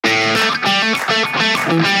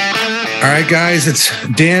All right, guys, it's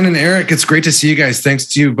Dan and Eric. It's great to see you guys. Thanks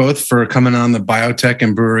to you both for coming on the Biotech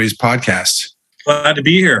and Breweries podcast. Glad to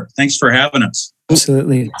be here. Thanks for having us.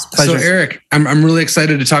 Absolutely. It's a pleasure. So, Eric, I'm really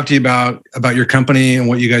excited to talk to you about your company and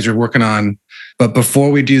what you guys are working on. But before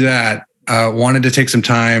we do that, wanted to take some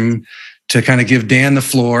time to kind of give Dan the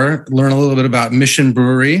floor, learn a little bit about Mission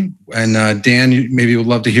Brewery. And Dan, you maybe would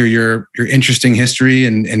love to hear your interesting history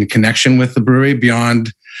and connection with the brewery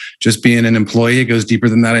beyond just being an employee. It goes deeper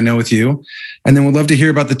than that, I know, with you. And then we'd love to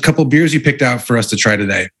hear about the couple beers you picked out for us to try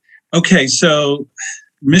today. Okay, so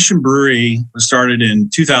Mission Brewery was started in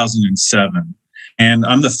 2007. And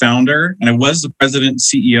I'm the founder, and I was the president and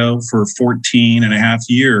CEO for 14 and a half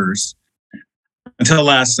years until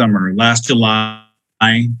last summer. Last July,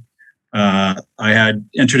 I had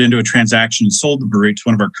entered into a transaction and sold the brewery to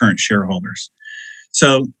one of our current shareholders.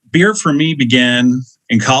 So beer for me began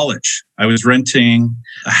in college. I was renting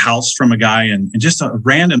a house from a guy and just a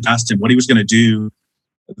random asked him what he was going to do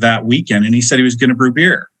that weekend. And he said he was going to brew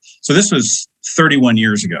beer. So this was 31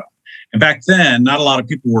 years ago. And back then, not a lot of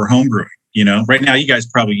people were homebrewing. You know, right now, you guys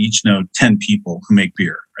probably each know 10 people who make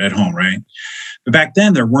beer at home, right? But back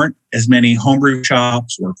then, there weren't as many homebrew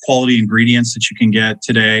shops or quality ingredients that you can get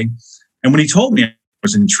today. And when he told me, I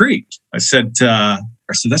was intrigued. I said, that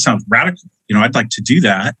sounds radical. You know, I'd like to do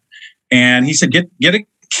that. And he said, get a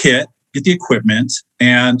kit, get the equipment,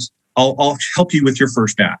 and I'll help you with your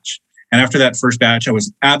first batch. And after that first batch, I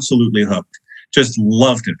was absolutely hooked. Just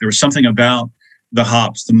loved it. There was something about the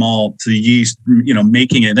hops, the malt, the yeast, you know,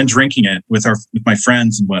 making it and drinking it with my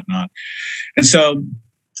friends and whatnot. And so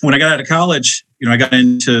when I got out of college, you know, I got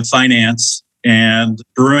into finance, and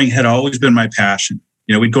brewing had always been my passion.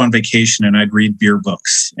 You know, we'd go on vacation and I'd read beer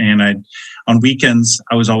books, and on weekends,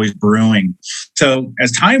 I was always brewing. So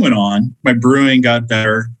as time went on, my brewing got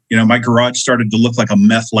better. You know, my garage started to look like a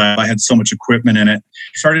meth lab. I had so much equipment in it.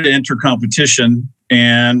 I started to enter competition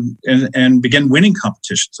and began winning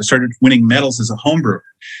competitions. I started winning medals as a home brewer.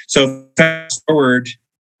 So fast forward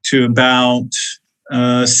to about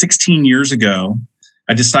 16 years ago,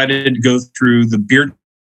 I decided to go through the beer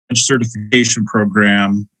certification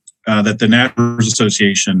program that the National Brewers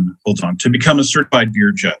Association holds on to become a certified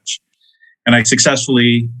beer judge. And I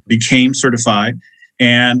successfully became certified.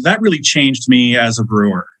 And that really changed me as a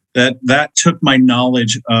brewer. That took my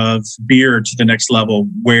knowledge of beer to the next level,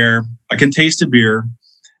 where I can taste a beer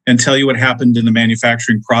and tell you what happened in the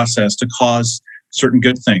manufacturing process to cause certain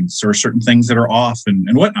good things or certain things that are off and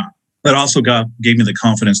whatnot. That also gave me the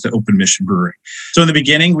confidence to open Mission Brewery. So in the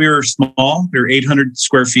beginning, we were small. We were 800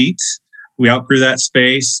 square feet. We outgrew that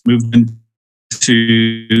space, moved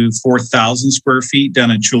into 4,000 square feet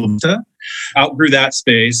down in Chula Vista, outgrew that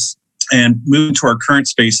space, and moved to our current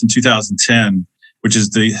space in 2010, which is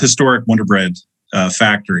the historic Wonder Bread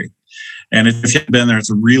factory. And if you haven't been there, it's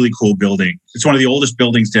a really cool building. It's one of the oldest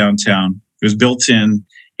buildings downtown. It was built in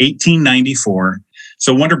 1894.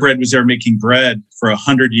 So Wonder Bread was there making bread for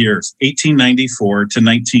 100 years, 1894 to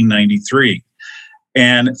 1993.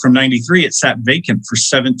 And from 93, it sat vacant for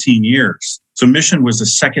 17 years. So Mission was the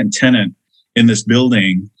second tenant in this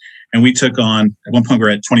building. And we took on, at one point, we're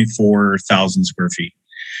at 24,000 square feet.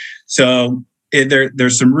 So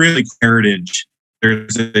there's some really cool heritage.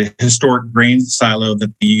 There's a historic grain silo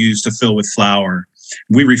that we use to fill with flour.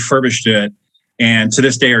 We refurbished it, and to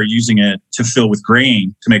this day are using it to fill with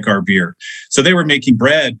grain to make our beer. So they were making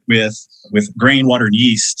bread with grain, water, and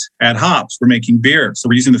yeast. At Hops, we're making beer. So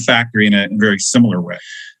we're using the factory in a very similar way.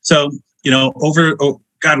 So, you know,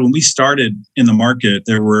 when we started in the market,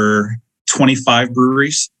 there were 25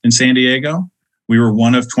 breweries in San Diego. We were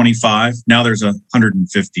one of 25. Now there's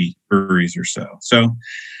 150 breweries or so. So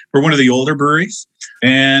we're one of the older breweries.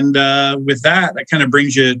 And with that kind of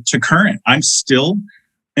brings you to current. I'm still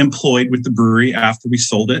employed with the brewery after we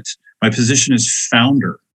sold it. My position is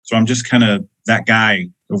founder. So I'm just kind of that guy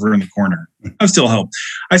over in the corner. I still help.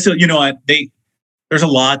 You know what? There's a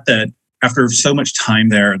lot that after so much time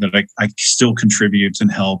there that I still contribute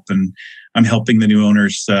and help. And I'm helping the new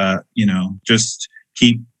owners, just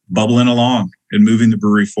keep bubbling along and moving the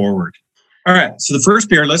brewery forward. All right. So the first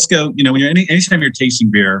beer, let's go, anytime you're tasting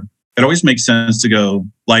beer, it always makes sense to go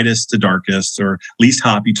lightest to darkest or least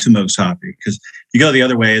hoppy to most hoppy. Because you go the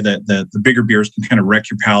other way, that the bigger beers can kind of wreck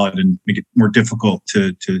your palate and make it more difficult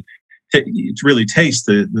to really taste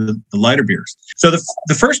the lighter beers. So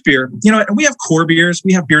the first beer, we have core beers.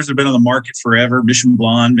 We have beers that have been on the market forever, Mission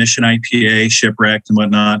Blonde, Mission IPA, Shipwrecked and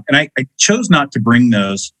whatnot. And I chose not to bring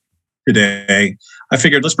those today. I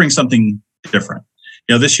figured let's bring something different.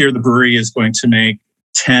 This year the brewery is going to make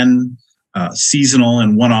 10 seasonal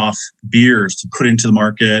and one-off beers to put into the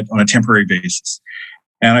market on a temporary basis.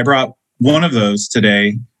 And I brought one of those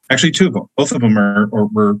today. Actually, two of them. Both of them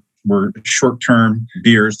were short-term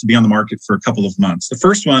beers to be on the market for a couple of months. The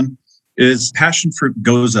first one is passion fruit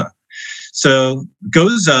Gose. So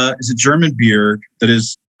Gose is a German beer that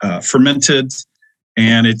is fermented,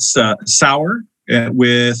 and it's sour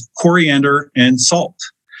with coriander and salt.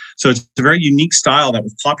 So it's a very unique style that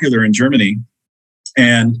was popular in Germany.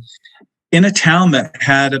 And in a town that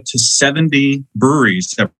had up to 70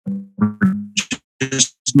 breweries that were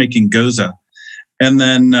just making Gose. And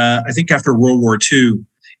then I think after World War II,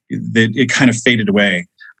 it kind of faded away.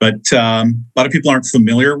 But a lot of people aren't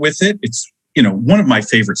familiar with it. It's, one of my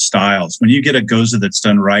favorite styles. When you get a Gose that's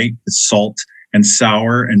done right, it's salt and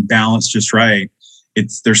sour and balanced just right,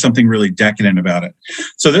 there's something really decadent about it.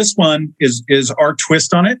 So this one is our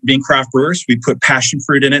twist on it. Being craft brewers, we put passion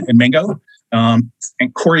fruit in it and mango and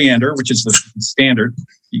coriander, which is the standard.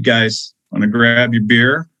 You guys want to grab your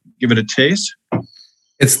beer, give it a taste?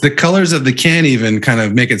 It's the colors of the can even kind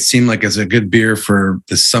of make it seem like it's a good beer for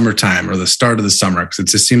the summertime or the start of the summer, because it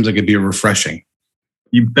just seems like it'd be refreshing.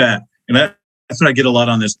 You bet. And that's what I get a lot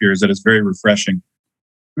on this beer, is that it's very refreshing.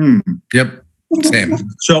 Yep, same.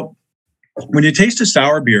 So when you taste a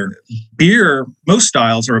sour beer, most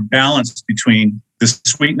styles are a balance between the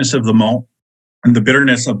sweetness of the malt and the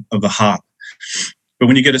bitterness of the hop. But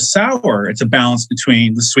when you get a sour, it's a balance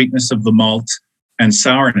between the sweetness of the malt and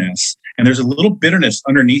sourness. And there's a little bitterness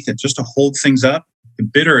underneath it just to hold things up. The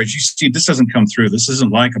bitter, as you see, this doesn't come through. This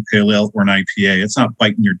isn't like a pale ale or an IPA. It's not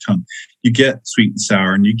biting your tongue. You get sweet and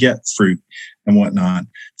sour, and you get fruit and whatnot.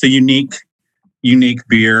 It's a unique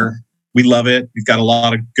beer. We love it. We've got a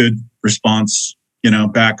lot of good response,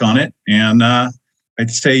 back on it. And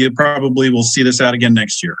I'd say you probably will see this out again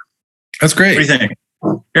next year. That's great. What do you think?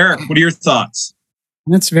 Eric, what are your thoughts?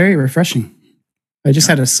 That's very refreshing. I just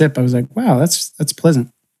had a sip. I was like, wow, that's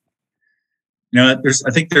pleasant. I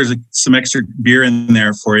think there's some extra beer in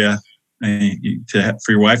there for you,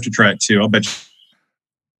 for your wife to try it too. I'll bet you.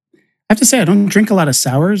 I have to say, I don't drink a lot of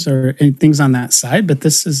sours or things on that side, but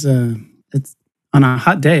this is it's on a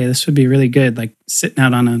hot day. This would be really good, like sitting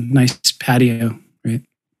out on a nice patio, right?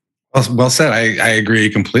 Well said. I agree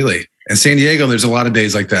completely. In San Diego, there's a lot of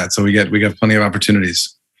days like that, so we got plenty of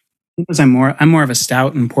opportunities. Because I'm more of a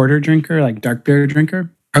stout and porter drinker, like dark beer drinker.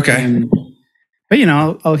 Okay. But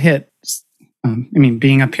I'll hit.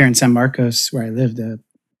 Being up here in San Marcos, where I live, the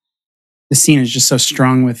scene is just so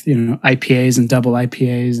strong with IPAs and double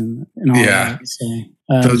IPAs and all that. So,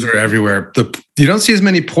 those are everywhere. You don't see as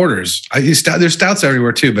many porters. There's stouts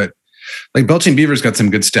everywhere too, but like Belching Beaver's got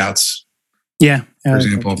some good stouts. Yeah, for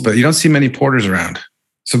example, but you don't see many porters around.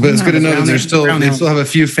 So, but it's good to know that they still have a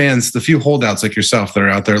few fans, the few holdouts like yourself that are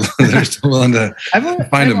out there that are still willing to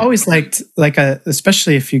find them. I've always liked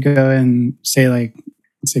especially if you go and say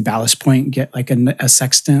Ballast Point, get like a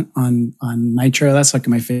sextant on nitro. That's like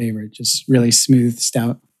my favorite, just really smooth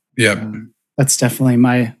stout. Yeah. That's definitely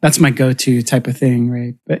my go-to type of thing,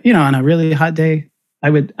 right? But on a really hot day,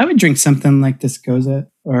 I would drink something like this Gose,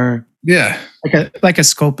 or like a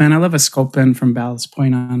Sculpin. I love a Sculpin from Ballast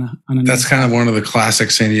Point on a. That's kind of one of the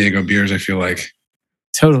classic San Diego beers, I feel like.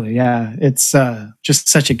 Totally, yeah. It's just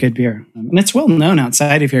such a good beer, and it's well known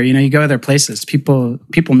outside of here. You go other places, people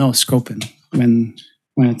know Sculpin when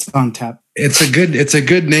it's on tap. It's a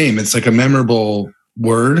good name. It's like a memorable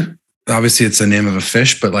word. Obviously, it's the name of a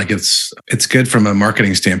fish, but like it's good from a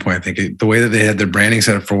marketing standpoint. I think the way that they had their branding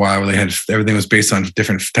set up for a while, where they had everything was based on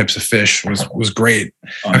different types of fish, was great.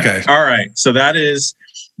 Okay, all right. So that is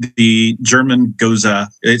the German Gose.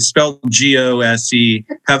 It's spelled Gose.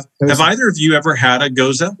 Have either of you ever had a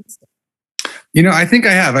Gose? I think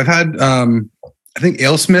I have. I've had. I think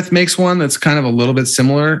AleSmith makes one that's kind of a little bit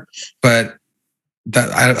similar, but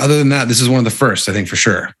other than that, this is one of the first, I think, for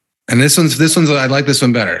sure. And this one's I like this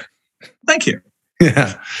one better. Thank you.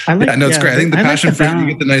 Yeah. It's great. I think the passion fruit, you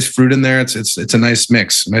get the nice fruit in there. It's a nice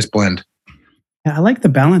mix, nice blend. Yeah, I like the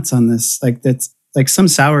balance on this. Like that's like some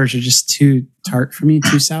sours are just too tart for me,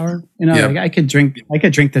 too sour. Like I could drink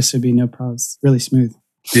this, would be no problem. It's really smooth.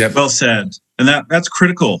 Yeah. Well said. And that's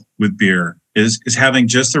critical with beer is having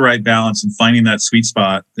just the right balance and finding that sweet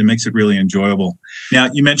spot that makes it really enjoyable. Now,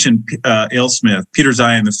 you mentioned AleSmith. Peter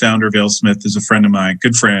Zion, the founder of AleSmith, is a friend of mine,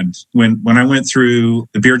 good friend. When I went through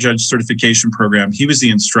the beer judge certification program, he was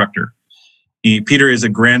the instructor. Peter is a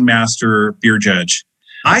grandmaster beer judge.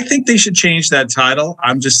 I think they should change that title.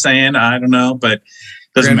 I'm just saying, I don't know, but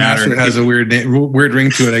doesn't matter. It has a weird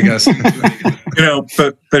ring to it, I guess.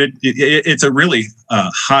 But it's a really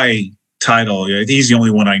high title. He's the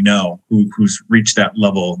only one I know who's reached that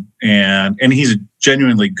level, and he's a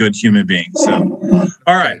genuinely good human being. So,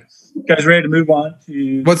 all right, guys ready to move on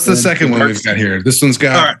to what's the second one we've got here? This one's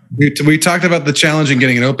got. Right. We talked about the challenge in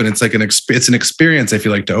getting it open. It's like it's an experience. I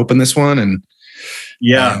feel like to open this one, and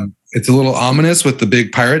it's a little ominous with the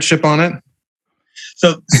big pirate ship on it.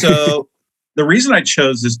 So the reason I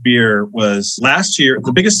chose this beer was last year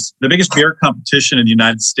the biggest beer competition in the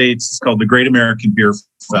United States is called the Great American Beer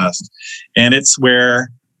Fest, and it's where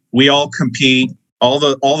we all compete. All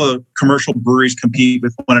the commercial breweries compete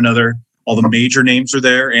with one another. All the major names are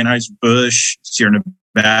there: Anheuser-Busch, Sierra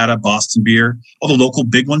Nevada, Boston Beer, all the local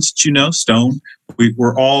big ones that you know, Stone.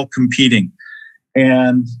 We're all competing.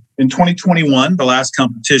 And in 2021, the last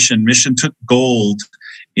competition, Mission took gold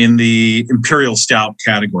in the Imperial Stout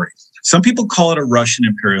category. Some people call it a Russian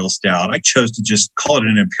Imperial Stout. I chose to just call it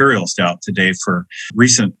an Imperial Stout today for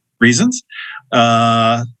recent reasons.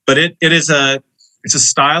 But it's a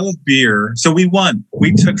style of beer. So we won.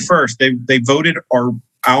 We took first. They voted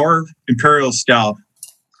our Imperial Stout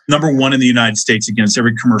number one in the United States against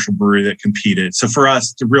every commercial brewery that competed. So for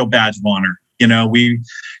us, it's a real badge of honor. You know, we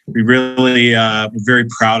really we're very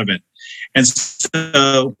proud of it. And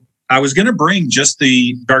so I was going to bring just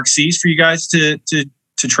the Dark Seas for you guys to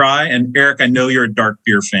try. And Eric, I know you're a dark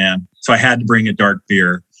beer fan, so I had to bring a dark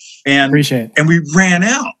beer. And appreciate it. And we ran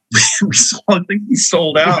out. I think we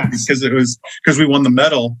sold out because we won the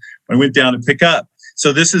medal when we went down to pick up.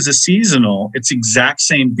 So this is a seasonal. It's exact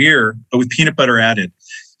same beer, but with peanut butter added.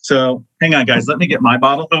 So hang on, guys. Let me get my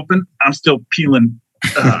bottle open. I'm still peeling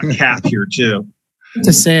cap here too.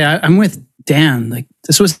 To say I'm with Dan. Like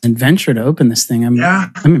this was an adventure to open this thing. I'm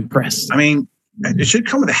impressed. I mean, it should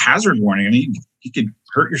come with a hazard warning. I mean, you could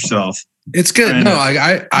hurt yourself. It's good. No,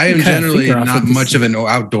 I am generally not much of an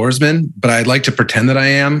outdoorsman, but I'd like to pretend that I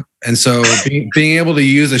am. And so being able to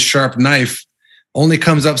use a sharp knife only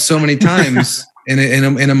comes up so many times in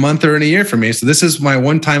a month or in a year for me. So this is my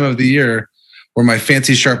one time of the year where my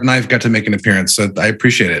fancy sharp knife got to make an appearance. So I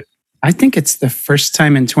appreciate it. I think it's the first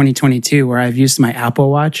time in 2022 where I've used my Apple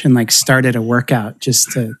Watch and like started a workout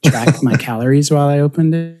just to track my calories while I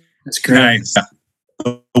opened it. That's great. Nice.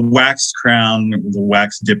 The wax crown, the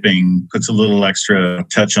wax dipping puts a little extra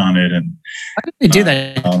touch on it. And why did they do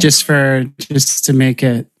that? Just to make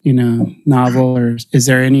it, novel, or is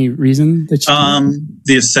there any reason that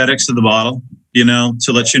the aesthetics of the bottle,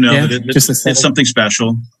 to let you know that it's something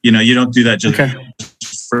special. You don't do that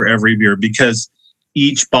just for every beer because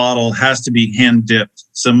each bottle has to be hand dipped.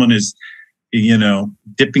 Someone is,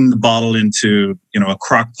 dipping the bottle into, a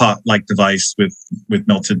crock pot like device with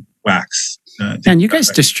melted wax. And you guys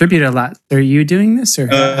distribute a lot. Are you doing this, or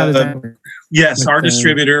how does that work? Yes, our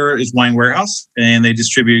distributor is Wine Warehouse, and they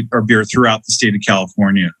distribute our beer throughout the state of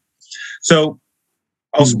California. So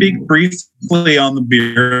I'll speak briefly on the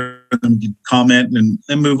beer and comment and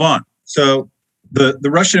then move on. So the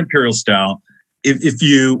Russian Imperial Stout, if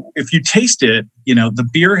you taste it, the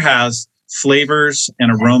beer has flavors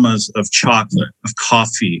and aromas of chocolate, of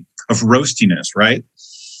coffee, of roastiness, right?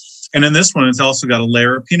 And in this one, it's also got a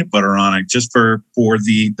layer of peanut butter on it, just for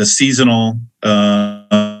the seasonal,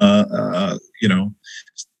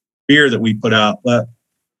 beer that we put out. But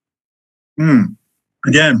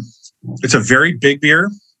again, it's a very big beer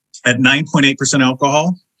at 9.8%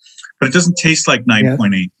 alcohol, but it doesn't taste like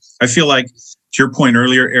 9.8. Yeah. I feel like, to your point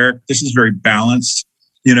earlier, Eric, this is very balanced.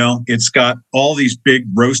 It's got all these big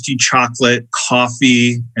roasty chocolate,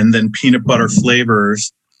 coffee, and then peanut butter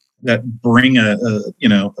flavors that bring a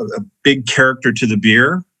big character to the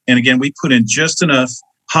beer. And again, we put in just enough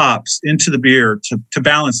hops into the beer to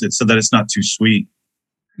balance it so that it's not too sweet.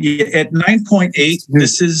 Yeah, at 9.8,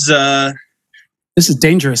 this is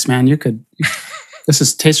dangerous, man.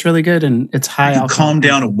 Tastes really good, and it's high alcohol. Calm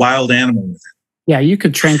down a wild animal with it. Yeah, you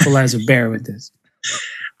could tranquilize a bear with this.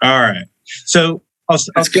 All right. So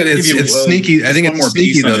it's good. It's sneaky. I think it's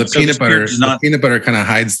sneaky though. The peanut butter kind of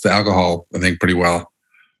hides the alcohol, I think, pretty well.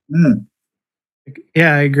 Mm.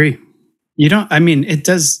 Yeah, I agree. It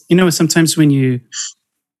does, sometimes when you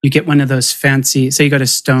get one of those fancy, say you go to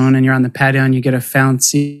Stone and you're on the patio and you get a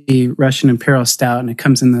fancy Russian Imperial Stout and it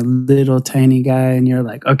comes in the little tiny guy and you're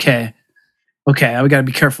like, okay, we got to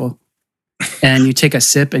be careful. And you take a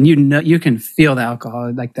sip and you can feel the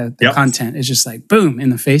alcohol, like the content is just like boom in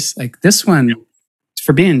the face. Like this one,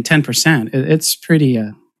 for being 10%, it's pretty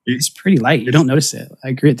light. You don't notice it. I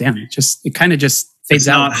agree with Dan. It kind of just fades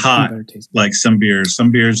out. It's not hot like some beers.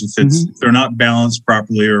 Some beers, if they're not balanced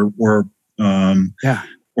properly or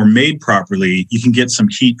made properly, you can get some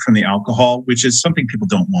heat from the alcohol, which is something people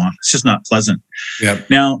don't want. It's just not pleasant. Yep.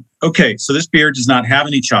 Now, so this beer does not have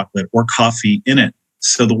any chocolate or coffee in it.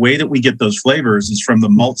 So the way that we get those flavors is from the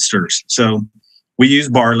maltsters. So we use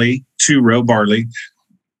barley, 2-row barley.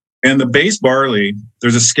 And the base barley,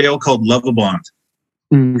 there's a scale called Lovibond.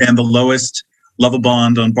 And the lowest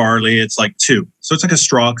Lovibond on barley, it's like 2. So it's like a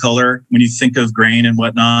straw color. When you think of grain and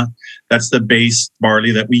whatnot, that's the base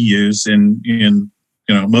barley that we use in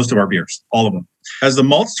most of our beers, all of them. As the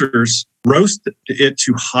maltsters roast it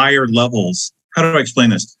to higher levels, how do I explain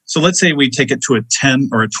this? So let's say we take it to a 10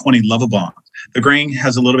 or a 20 Lovibond. The grain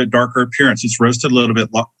has a little bit darker appearance. It's roasted a little bit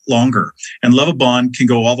longer. And Lovibond can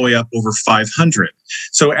go all the way up over 500.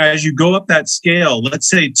 So as you go up that scale, let's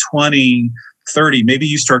say 20, 30, maybe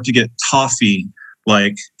you start to get toffee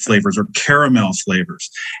like flavors or caramel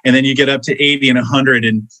flavors. And then you get up to 80 and 100,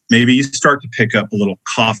 and maybe you start to pick up a little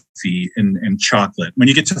coffee and chocolate. When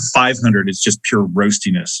you get to 500, it's just pure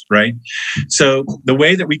roastiness, right? So the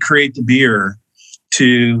way that we create the beer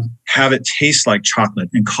to have it taste like chocolate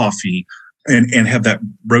and coffee and have that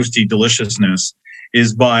roasty deliciousness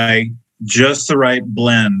is by just the right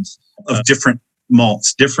blend of different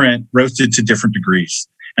malts, different roasted to different degrees.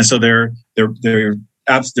 And so they're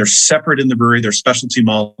separate in the brewery. They're specialty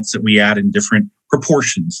malts that we add in different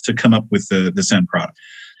proportions to come up with this end product.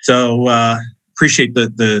 So appreciate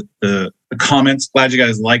the comments. Glad you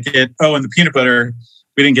guys like it. Oh, and the peanut butter,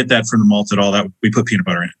 we didn't get that from the malts at all. That we put peanut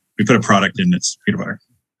butter in. We put a product in that's peanut butter.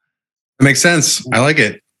 It makes sense. I like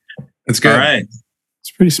it. It's good. All right.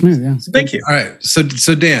 It's pretty smooth, yeah. Thank you. All right. So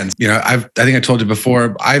Dan, I think I told you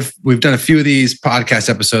before, we've done a few of these podcast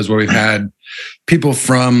episodes where we've had people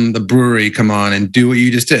from the brewery come on and do what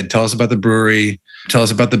you just did. Tell us about the brewery, tell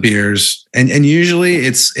us about the beers. And usually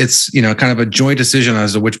it's kind of a joint decision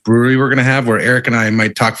as to which brewery we're going to have, where Eric and I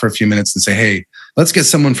might talk for a few minutes and say, hey, let's get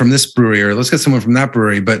someone from this brewery or let's get someone from that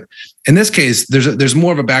brewery. But in this case, there's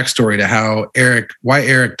more of a backstory to why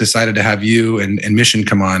Eric decided to have you and Mission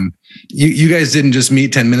come on. You guys didn't just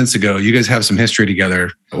meet 10 minutes ago. You guys have some history together.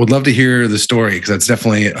 I would love to hear the story because that's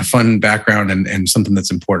definitely a fun background and something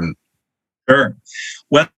that's important. Sure.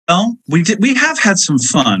 Well, we have had some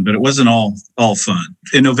fun, but it wasn't all fun.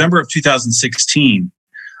 In November of 2016,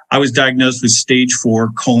 I was diagnosed with stage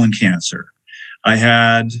 4 colon cancer. I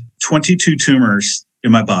had 22 tumors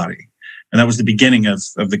in my body. And that was the beginning of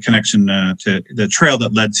the connection to the trail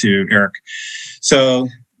that led to Eric. So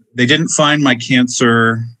they didn't find my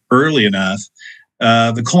cancer early enough.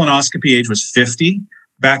 The colonoscopy age was 50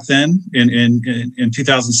 back then in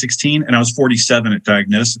 2016, and I was 47 at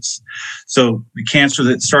diagnosis. So the cancer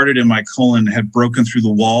that started in my colon had broken through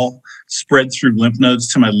the wall, spread through lymph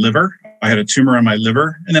nodes to my liver. I had a tumor on my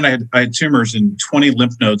liver, and then I had tumors in 20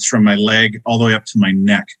 lymph nodes from my leg all the way up to my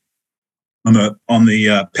neck. On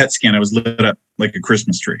the PET scan, I was lit up like a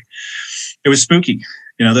Christmas tree. It was spooky.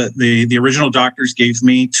 The original doctors gave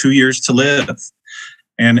me 2 years to live,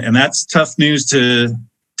 and that's tough news to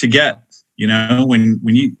get.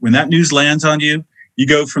 When that news lands on you, you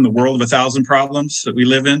go from the world of 1,000 problems that we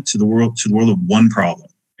live in to the world of one problem.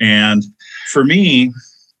 And for me,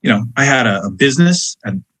 I had a business,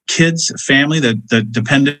 had kids, a family that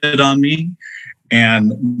depended on me.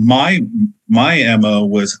 And my MO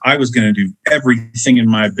was I was going to do everything in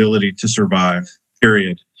my ability to survive,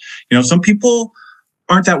 period. Some people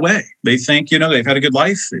aren't that way. They think, they've had a good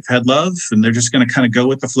life, they've had love, and they're just going to kind of go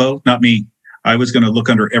with the flow. Not me. I was going to look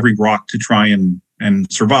under every rock to try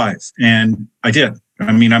and survive. And I did.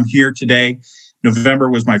 I'm here today. November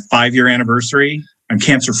was my 5-year anniversary. I'm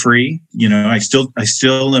cancer free. I still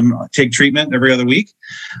take treatment every other week.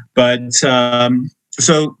 But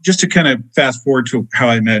so just to kind of fast forward to how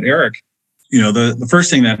I met Eric, the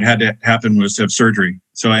first thing that had to happen was to have surgery.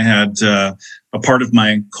 So I had a part of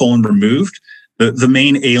my colon removed, the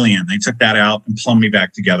main alien. They took that out and plumbed me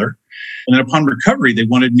back together. And then upon recovery, they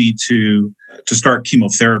wanted me to start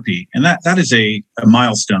chemotherapy. And that is a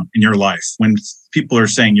milestone in your life. When people are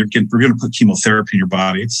saying we're going to put chemotherapy in your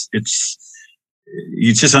body, it's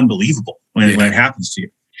just unbelievable when it happens to you.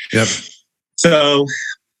 Yep. So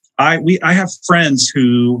I have friends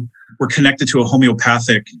who were connected to a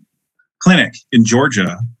homeopathic clinic in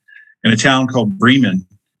Georgia in a town called Bremen.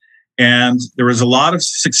 And there was a lot of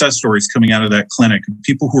success stories coming out of that clinic.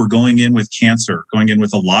 People who were going in with cancer, going in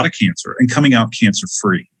with a lot of cancer and coming out cancer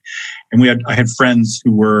free. And I had friends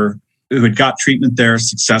who had got treatment there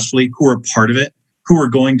successfully, who were a part of it, who were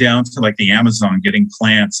going down to like the Amazon, getting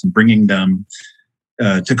plants and bringing them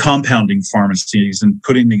to compounding pharmacies and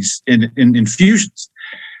putting these in infusions.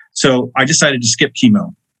 So I decided to skip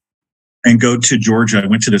chemo and go to Georgia. I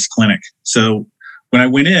went to this clinic. So when I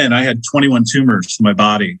went in, I had 21 tumors in my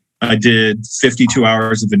body. I did 52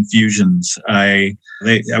 hours of infusions. I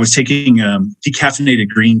was taking decaffeinated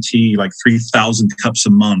green tea, like 3,000 cups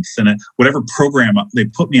a month. And whatever program they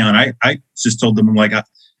put me on, I just told them, I'm like,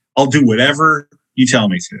 I'll do whatever you tell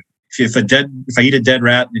me to. if I eat a dead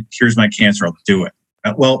rat and it cures my cancer, I'll do it.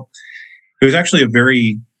 Well, it was actually a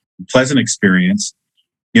very pleasant experience.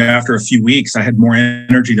 After a few weeks, I had more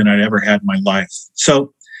energy than I'd ever had in my life.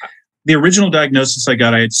 So the original diagnosis I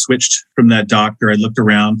got, I had switched from that doctor. I looked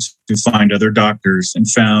around to find other doctors and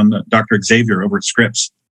found Dr. Xavier over at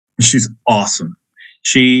Scripps. She's awesome.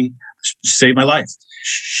 She saved my life.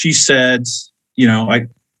 She said,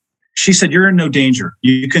 she said, you're in no danger.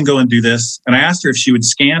 You can go and do this. And I asked her if she would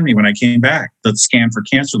scan me when I came back. Let's scan for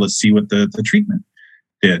cancer. Let's see what the treatment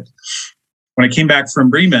did. When I came back from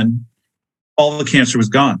Bremen, all the cancer was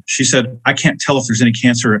gone. She said, I can't tell if there's any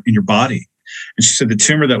cancer in your body. And she said, the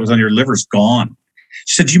tumor that was on your liver is gone.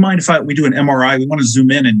 She said, do you mind if we do an MRI? We want to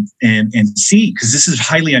zoom in and see, because this is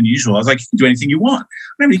highly unusual. I was like, you can do anything you want.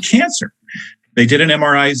 I don't have any cancer. They did an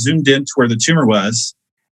MRI, zoomed in to where the tumor was,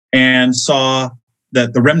 and saw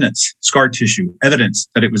that the remnants, scar tissue, evidence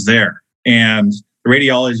that it was there. And the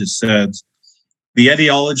radiologist said, the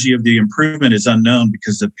etiology of the improvement is unknown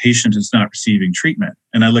because the patient is not receiving treatment.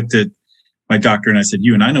 And I looked at my doctor and I said,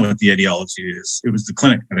 you and I know what the etiology is. It was the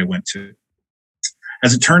clinic that I went to.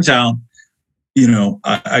 As it turns out,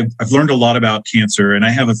 I've learned a lot about cancer, and I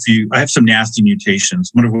have some nasty mutations,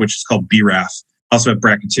 one of which is called BRAF. I also have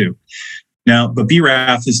BRCA2. Now, but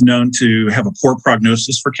BRAF is known to have a poor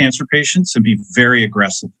prognosis for cancer patients and be very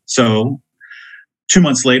aggressive. So 2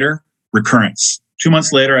 months later, recurrence. 2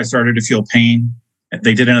 months later, I started to feel pain.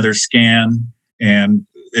 They did another scan, and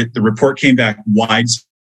the report came back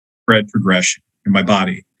widespread progression in my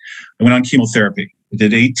body. I went on chemotherapy. I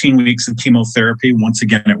did 18 weeks of chemotherapy. Once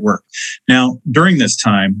again, it worked. Now, during this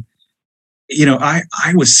time, I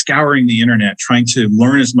was scouring the internet, trying to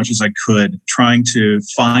learn as much as I could,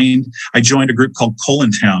 I joined a group called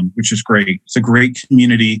Colon Town, which is great. It's a great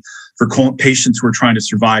community for patients who are trying to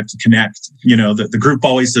survive, to connect. The group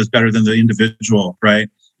always does better than the individual, right?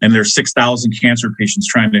 And there's 6,000 cancer patients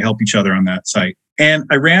trying to help each other on that site. And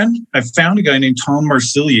I found a guy named Tom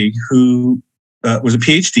Marsili, who was a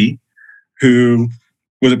PhD,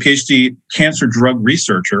 cancer drug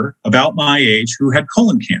researcher about my age who had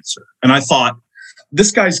colon cancer. And I thought, this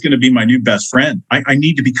guy's going to be my new best friend. I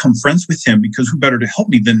need to become friends with him, because who better to help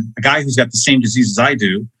me than a guy who's got the same disease as I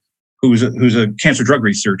do, who's a cancer drug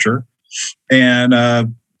researcher,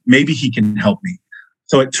 and maybe he can help me.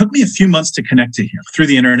 So it took me a few months to connect to him through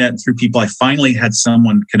the internet and through people. I finally had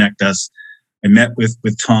someone connect us. I met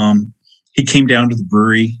with Tom. He came down to the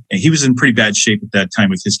brewery, and he was in pretty bad shape at that time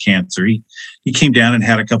with his cancer. He came down and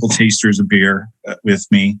had a couple tasters of beer with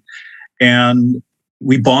me, and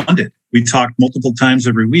we bonded. We talked multiple times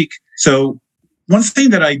every week. So one thing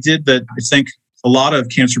that I did that I think a lot of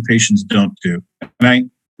cancer patients don't do, and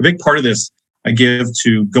a big part of this I give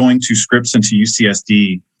to going to Scripps and to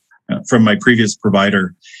UCSD from my previous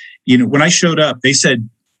provider. When I showed up, they said,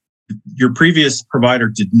 your previous provider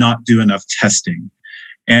did not do enough testing.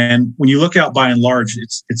 And when you look out by and large,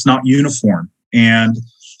 it's not uniform. And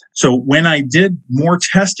so when I did more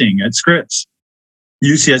testing at Scripps,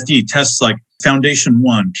 UCSD, tests like Foundation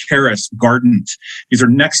One, Caris, Guardant, these are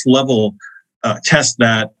next level tests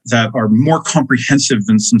that are more comprehensive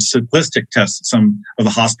than some simplistic tests that some of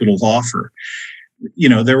the hospitals offer.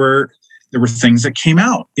 There were things that came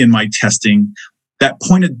out in my testing that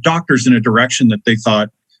pointed doctors in a direction that they thought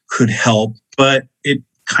could help, but it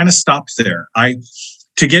kind of stopped there.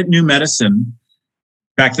 To get new medicine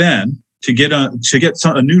back then, to get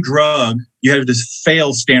a new drug, you had to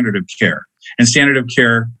fail standard of care, and standard of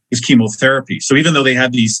care is chemotherapy. So even though they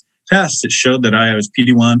had these tests that showed that I was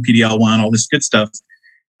PD-1, PD-L1, all this good stuff,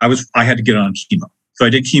 I had to get on chemo. So I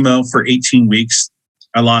did chemo for 18 weeks.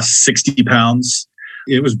 I lost 60 pounds.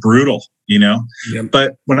 It was brutal, Yep.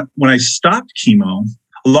 But when I stopped chemo,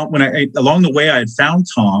 along the way, I had found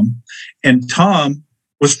Tom, and Tom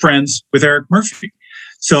was friends with Eric Murphy.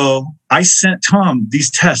 So I sent Tom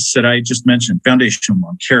these tests that I just mentioned, Foundation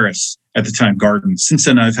One, Caris, at the time, Guardant. Since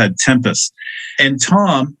then, I've had Tempus. And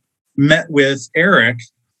Tom met with Eric,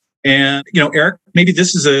 and, Eric, maybe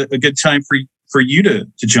this is a good time for you to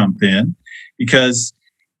jump in, because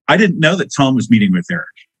I didn't know that Tom was meeting with Eric.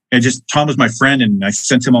 Tom was my friend, and I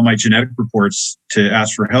sent him all my genetic reports to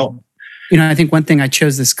ask for help. I think one thing I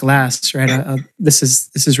chose this glass, right? This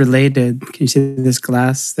is related. Can you see this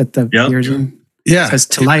glass that the beer's in? Yeah. It says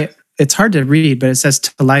to life. It's hard to read, but it says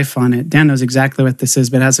to life on it. Dan knows exactly what this is,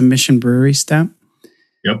 but it has a Mission Brewery stamp.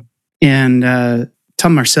 Yep. And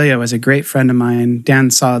Tom Marsilio was a great friend of mine. Dan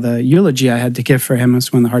saw the eulogy I had to give for him. It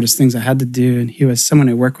was one of the hardest things I had to do. And he was someone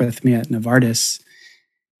who worked with me at Novartis.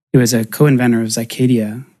 He was a co-inventor of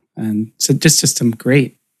Zycadia. And so just some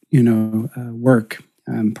great, work.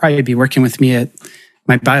 Probably be working with me at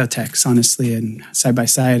my biotechs, honestly, and side by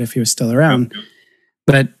side if he was still around.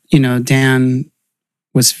 But Dan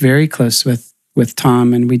was very close with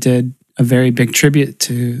Tom, and we did a very big tribute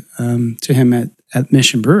to him at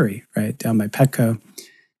Mission Brewery, right down by Petco.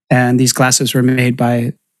 And these glasses were made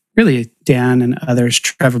by really Dan and others,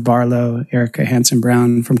 Trevor Barlow, Erica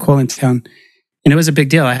Hanson-Brown from Colintown. And it was a big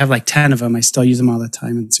deal. I have like 10 of them. I still use them all the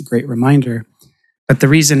time. It's a great reminder. But the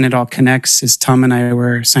reason it all connects is Tom and I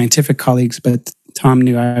were scientific colleagues, but Tom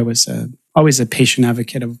knew I was always a patient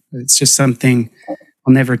advocate. It's just something,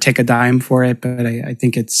 I'll never take a dime for it, but I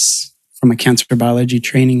think it's, from my cancer biology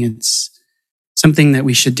training, it's something that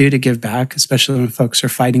we should do to give back, especially when folks are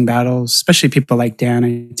fighting battles, especially people like Dan.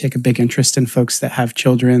 I take a big interest in folks that have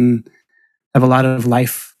children, have a lot of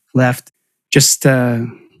life left. Just,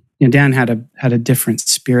 Dan had a different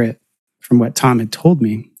spirit from what Tom had told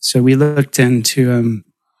me. So we looked into,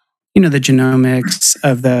 the genomics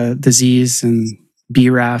of the disease and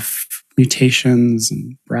BRAF mutations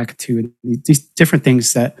and BRCA2, these different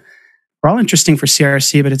things that are all interesting for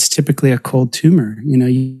CRC, but it's typically a cold tumor.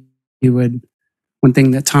 One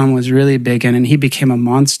thing that Tom was really big in, and he became a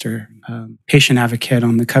monster patient advocate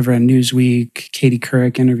on the cover of Newsweek, Katie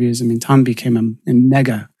Couric interviews. I mean, Tom became a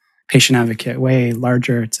mega patient advocate, way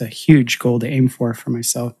larger. It's a huge goal to aim for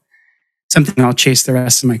myself. Something I'll chase the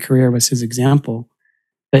rest of my career was his example.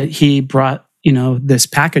 But he brought, this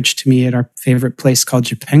package to me at our favorite place called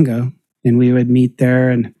Japengo, and we would meet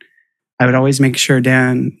there, and I would always make sure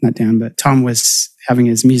Tom was having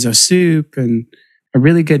his miso soup and a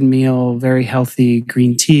really good meal, very healthy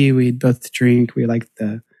green tea we'd both drink. We liked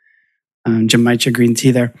the Jamaica green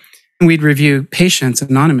tea there. And we'd review patients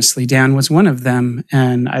anonymously. Dan was one of them.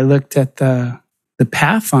 And I looked at the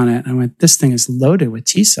path on it and I went, this thing is loaded with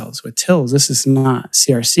T cells, with TILs. This is not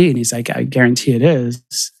CRC. And he's like, I guarantee it is.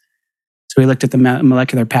 So we looked at the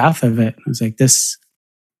molecular path of it. I was like, this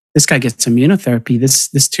guy gets immunotherapy.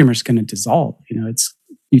 This tumor's going to dissolve.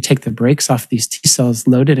 You take the brakes off these T cells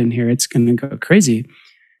loaded in here, it's going to go crazy.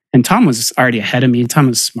 And Tom was already ahead of me. Tom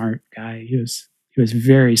was a smart guy. He was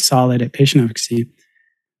very solid at patient advocacy.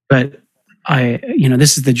 But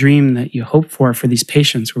this is the dream that you hope for these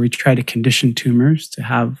patients, where we try to condition tumors to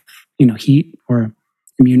have, heat or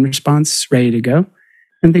immune response ready to go.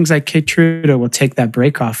 And things like Keytruda will take that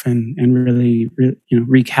break off and really,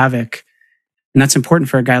 wreak havoc. And that's important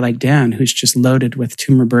for a guy like Dan, who's just loaded with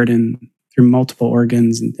tumor burden through multiple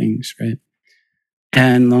organs and things, right?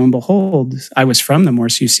 And lo and behold, I was from the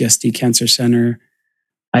Morse UCSD Cancer Center.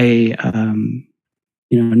 I,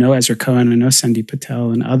 know Ezra Cohen, I know Sandeep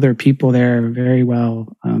Patel and other people there very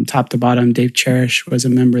well, top to bottom. Dave Cherish was a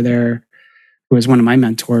member there, who was one of my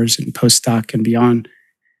mentors in postdoc and beyond.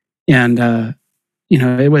 And,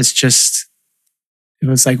 it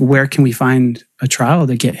was like, where can we find a trial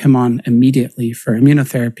to get him on immediately for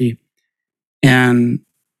immunotherapy? And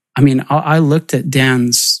I mean, I looked at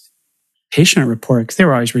Dan's patient report, because they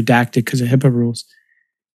were always redacted because of HIPAA rules.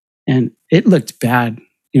 And it looked bad.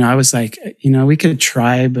 I was like, we could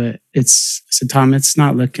try, but I said, Tom, it's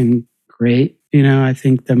not looking great. I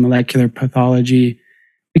think the molecular pathology,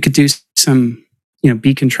 we could do some,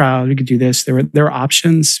 beacon trial. We could do this. There were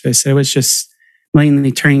options. But I said, it was just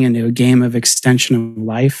mainly turning into a game of extension of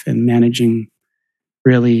life and managing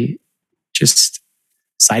really just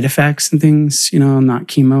side effects and things, not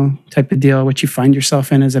chemo type of deal, which you find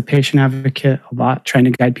yourself in as a patient advocate a lot, trying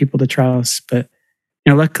to guide people to trials. But,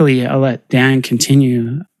 luckily I'll let Dan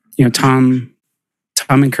continue. Tom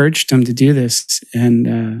encouraged him to do this.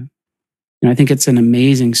 And, I think it's an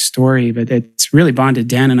amazing story, but it's really bonded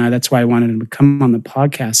Dan and I. That's why I wanted him to come on the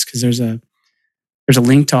podcast, because there's a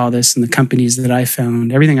link to all this and the companies that I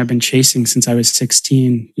found, everything I've been chasing since I was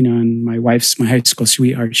 16, and my wife's my high school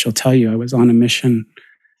sweetheart. She'll tell you I was on a mission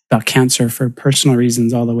about cancer for personal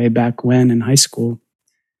reasons all the way back when in high school.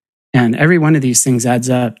 And every one of these things adds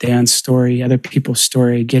up. Dan's story, other people's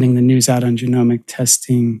story, getting the news out on genomic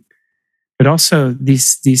testing, but also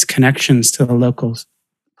these connections to the local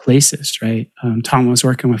places, right? Tom was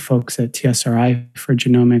working with folks at TSRI for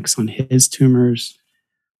genomics on his tumors.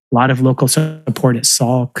 A lot of local support at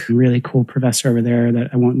Salk, a really cool professor over there that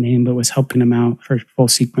I won't name, but was helping him out for full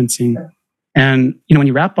sequencing. And, when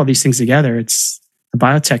you wrap all these things together, the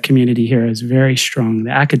biotech community here is very strong.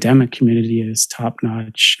 The academic community is top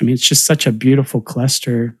notch. I mean, it's just such a beautiful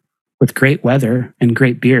cluster with great weather and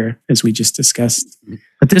great beer, as we just discussed.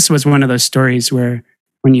 But this was one of those stories where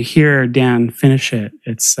when you hear Dan finish it,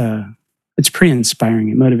 it's pretty inspiring.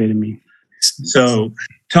 It motivated me. So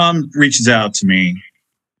Tom reaches out to me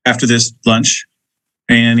after this lunch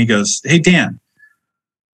and he goes, "Hey, Dan,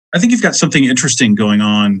 I think you've got something interesting going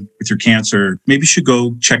on with your cancer. Maybe you should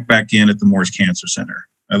go check back in at the Moores Cancer Center.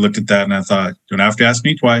 I looked at that and I thought, don't have to ask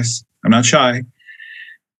me twice. I'm not shy.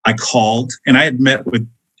 I called, and I had met with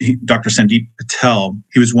Dr. Sandeep Patel.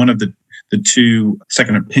 He was one of the two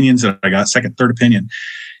second opinions that I got, third opinion.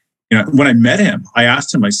 When I met him, I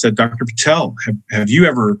asked him, I said, Dr. Patel, have you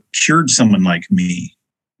ever cured someone like me?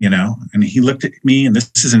 And he looked at me, and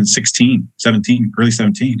this is in early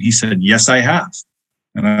 17. He said, yes, I have.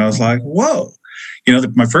 And I was like, whoa.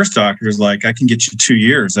 My first doctor was like, I can get you 2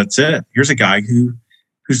 years. That's it. Here's a guy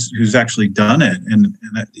who's actually done it. And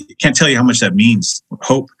I can't tell you how much that means.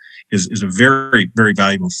 Hope is a very, very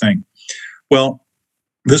valuable thing. Well,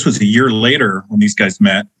 this was a year later when these guys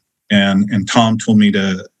met, and Tom told me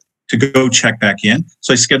to go check back in.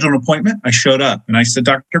 So I scheduled an appointment. I showed up and I said,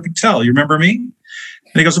 Dr. Patel, you remember me?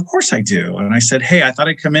 And he goes, of course I do. And I said, hey, I thought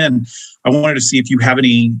I'd come in. I wanted to see if you have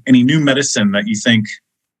any new medicine that you think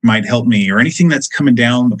might help me, or anything that's coming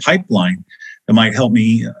down the pipeline that might help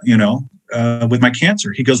me, with my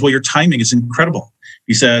cancer. He goes, well, your timing is incredible.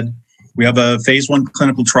 He said, we have a phase 1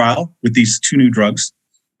 clinical trial with these 2 new drugs,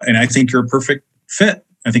 and I think you're a perfect fit.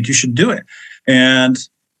 I think you should do it. And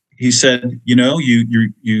he said,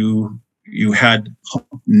 you had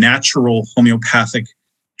natural homeopathic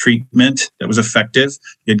treatment that was effective.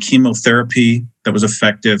 You had chemotherapy that was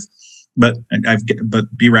effective, but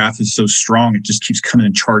BRAF is so strong, it just keeps coming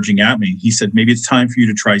and charging at me. He said, maybe it's time for you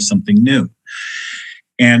to try something new.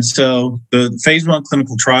 And so the phase 1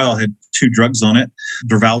 clinical trial had 2 drugs on it,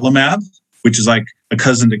 durvalumab, which is like a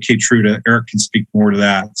cousin to Keytruda. Eric can speak more to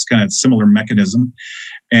that. It's kind of a similar mechanism.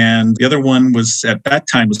 And the other one was, at that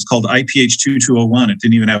time, was called IPH2201. It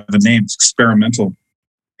didn't even have a name. It's experimental.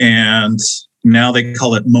 And now they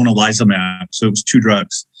call it monalizumab. So it was 2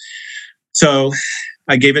 drugs. So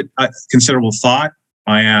I gave it considerable thought.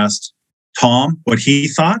 I asked Tom what he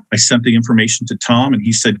thought. I sent the information to Tom, and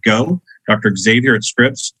he said, go. Dr. Xavier at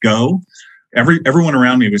Scripps, go. Everyone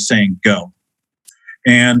around me was saying, go.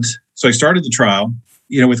 And so I started the trial.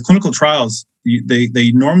 With clinical trials,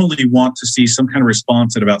 they normally want to see some kind of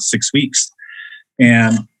response at about 6 weeks.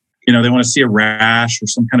 And, they want to see a rash or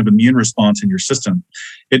some kind of immune response in your system.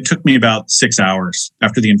 It took me about 6 hours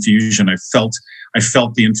after the infusion. I felt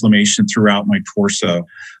the inflammation throughout my torso.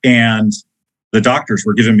 And the doctors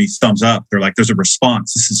were giving me thumbs up. They're like, there's a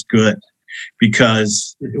response. This is good.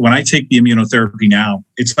 Because when I take the immunotherapy now,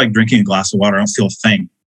 it's like drinking a glass of water. I don't feel a thing.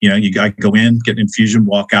 I go in, get an infusion,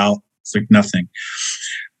 walk out. It's like nothing.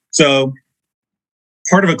 So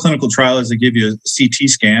part of a clinical trial is they give you a CT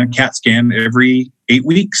scan, CAT scan every 8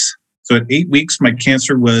 weeks. So at 8 weeks, my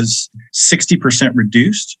cancer was 60%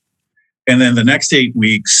 reduced. And then the next 8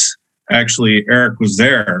 weeks, actually, Eric was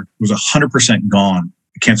there. It was 100% gone.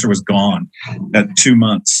 The cancer was gone at 2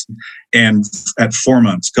 months. And at 4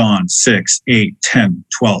 months, gone. 6, 8, 10,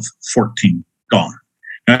 12, 14, gone.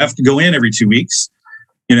 And I have to go in every 2 weeks.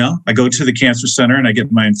 I go to the cancer center and I get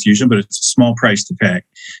my infusion, but it's a small price to pay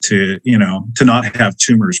to not have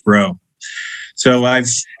tumors grow. So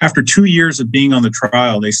after 2 years of being on the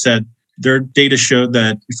trial, they said their data showed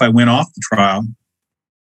that if I went off the trial,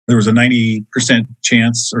 there was a 90%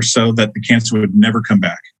 chance or so that the cancer would never come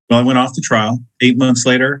back. Well, I went off the trial. 8 months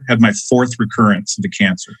later, had my 4th recurrence of the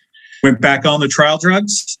cancer. Went back on the trial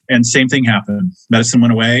drugs, and same thing happened. Medicine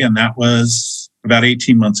went away, and that was about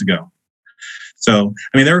 18 months ago. So,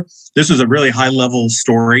 this was a really high-level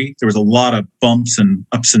story. There was a lot of bumps and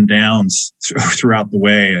ups and downs throughout the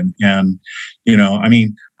way. And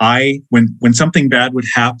when something bad would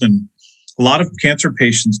happen, a lot of cancer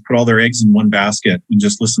patients put all their eggs in one basket and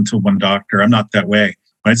just listen to one doctor. I'm not that way.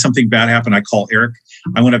 When something bad happened, I call Eric.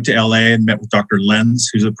 I went up to LA and met with Dr. Lenz,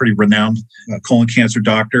 who's a pretty renowned colon cancer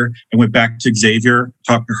doctor. I went back to Xavier,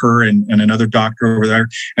 talked to her and another doctor over there.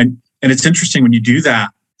 And it's interesting when you do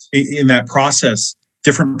that, in that process,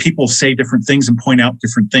 different people say different things and point out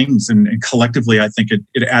different things. And collectively, I think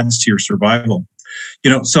it adds to your survival.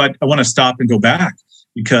 So I want to stop and go back,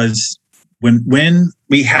 because when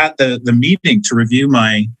we had the meeting to review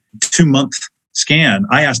my 2-month scan,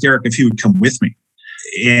 I asked Eric if he would come with me,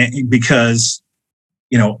 because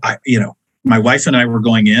my wife and I were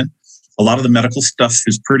going in. A lot of the medical stuff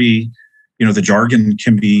is pretty, the jargon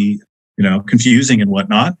can be, confusing and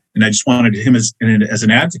whatnot. And I just wanted him as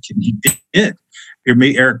an advocate. And he did.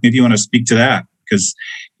 Eric, maybe you want to speak to that, because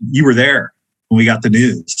you were there when we got the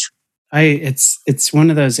news. It's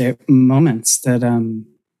one of those moments that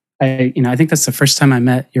I think that's the first time I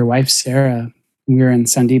met your wife, Sarah. We were in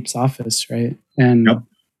Sandeep's office, right? And yep.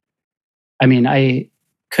 I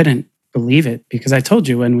couldn't believe it, because I told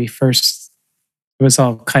you when we first, it was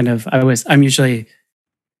all kind of, I'm usually,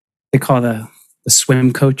 they call the the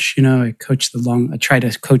swim coach. I try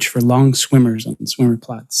to coach for long swimmers on swimmer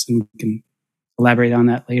plots, and we can elaborate on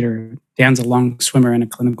that later. Dan's a long swimmer in a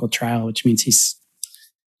clinical trial, which means he's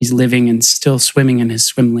living and still swimming in his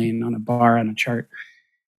swim lane on a bar on a chart.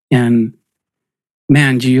 And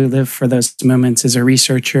man, do you live for those moments as a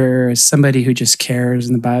researcher, as somebody who just cares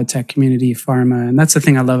in the biotech community, pharma. And that's the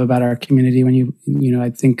thing I love about our community. When I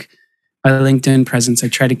think my LinkedIn presence, I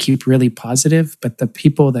try to keep really positive, but the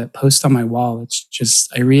people that post on my wall, it's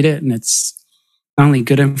just, I read it and it's not only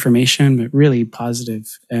good information, but really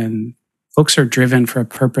positive. And folks are driven for a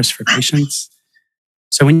purpose for patients.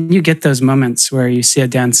 So when you get those moments where you see a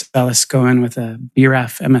Dan Celis go in with a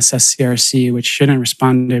BRAF MSS-CRC, which shouldn't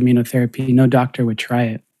respond to immunotherapy, no doctor would try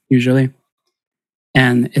it usually.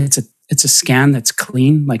 And it's a scan that's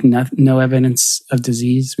clean, like no evidence of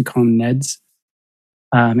disease. We call them NEDs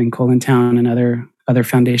in Colintown and other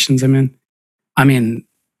foundations I'm in. I mean,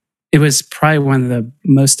 it was probably one of the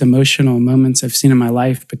most emotional moments I've seen in my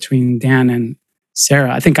life between Dan and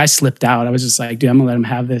Sarah. I think I slipped out. I was just like, dude, I'm gonna let him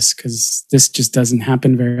have this because this just doesn't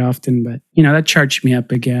happen very often. But that charged me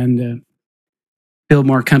up again to build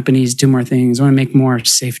more companies, do more things. I want to make more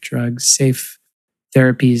safe drugs, safe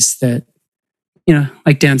therapies that,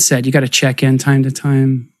 like Dan said, you got to check in time to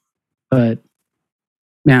time. But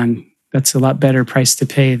man, that's a lot better price to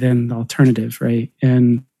pay than the alternative, right?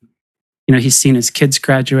 And he's seen his kids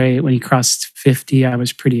graduate. When he crossed 50, I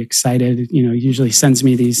was pretty excited. He usually sends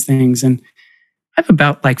me these things, and I have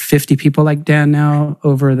about like 50 people like Dan now,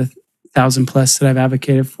 over the 1,000 plus that I've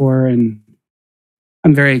advocated for. And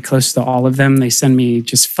I'm very close to all of them. They send me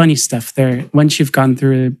just funny stuff there. Once you've gone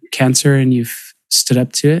through cancer and you've stood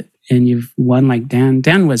up to it and you've won like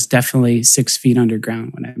Dan was definitely 6 feet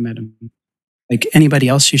underground when I met him. Like anybody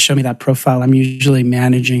else, you show me that profile, I'm usually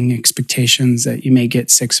managing expectations that you may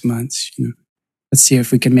get 6 months. Let's see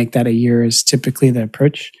if we can make that a year is typically the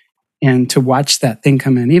approach. And to watch that thing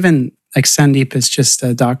come in, even like Sandeep is just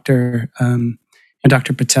a doctor, and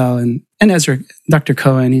Dr. Patel and Ezra, Dr.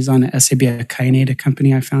 Cohen, he's on SAB Kainate, a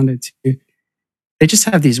company I founded too. They just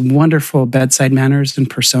have these wonderful bedside manners and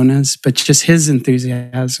personas, but just his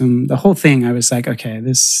enthusiasm, the whole thing, I was like, okay,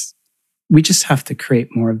 we just have to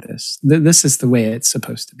create more of this. This is the way it's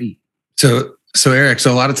supposed to be. So Eric,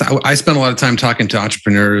 a lot of time, I spend a lot of time talking to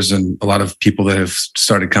entrepreneurs and a lot of people that have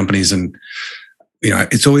started companies, and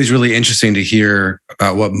it's always really interesting to hear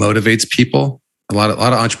about what motivates people. A lot of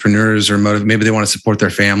entrepreneurs are motivated. Maybe they want to support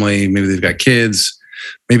their family. Maybe they've got kids.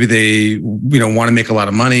 Maybe they, want to make a lot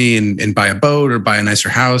of money and buy a boat or buy a nicer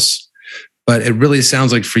house. But it really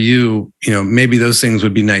sounds like for you, maybe those things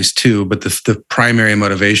would be nice too. But the primary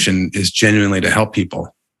motivation is genuinely to help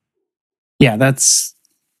people. Yeah, that's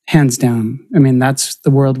hands down. I mean, that's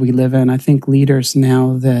the world we live in. I think leaders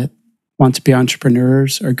now that want to be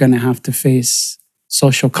entrepreneurs are going to have to face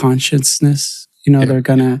social consciousness.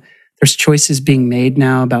 There's choices being made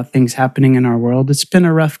now about things happening in our world. It's been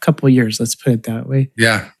a rough couple of years, let's put it that way.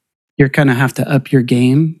 Yeah. You're going to have to up your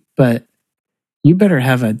game, but you better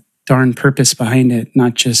have a darn purpose behind it,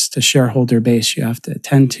 not just a shareholder base you have to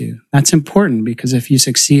attend to. That's important because if you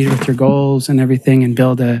succeed with your goals and everything and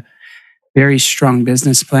build a very strong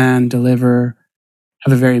business plan, deliver,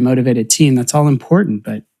 have a very motivated team, that's all important.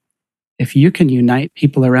 But if you can unite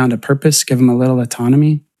people around a purpose, give them a little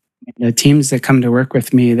autonomy, the teams that come to work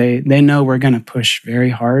with me, they know we're going to push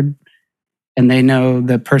very hard, and they know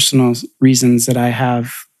the personal reasons that I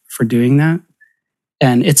have for doing that.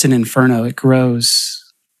 And it's an inferno. It grows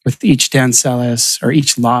with each Dan Celis or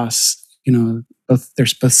each loss.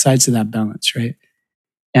 There's both sides of that balance, right?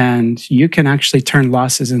 And you can actually turn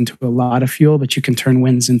losses into a lot of fuel, but you can turn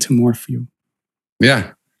wins into more fuel.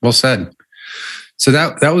 Yeah, well said. So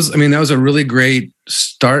that was a really great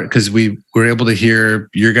start because we were able to hear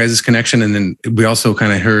your guys' connection, and then we also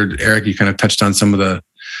kind of heard Eric. You kind of touched on some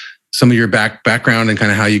of your background and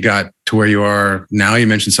kind of how you got to where you are now. You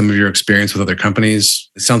mentioned some of your experience with other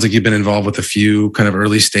companies. It sounds like you've been involved with a few kind of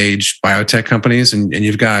early stage biotech companies, and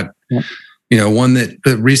you've got one that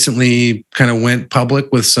recently kind of went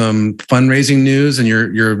public with some fundraising news, and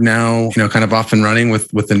you're now kind of off and running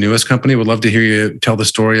with the newest company. Would love to hear you tell the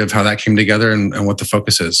story of how that came together and what the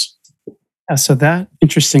focus is. Yeah, so that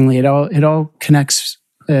interestingly, it all connects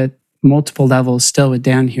at multiple levels. Still with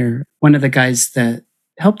Dan here, one of the guys that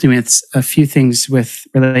helped me with a few things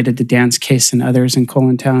related to Dan's case and others in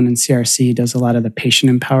Colintown and CRC, does a lot of the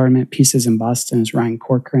patient empowerment pieces in Boston, is Ryan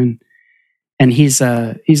Corcoran, and he's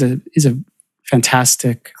a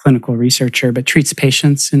fantastic clinical researcher, but treats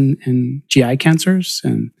patients in GI cancers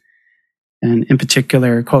and in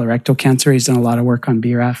particular colorectal cancer. He's done a lot of work on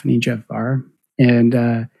BRAF and EGFR. And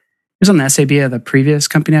he was on the SAB of the previous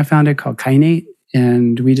company I founded called Kainate.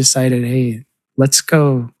 and we decided, hey, let's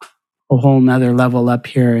go a whole nother level up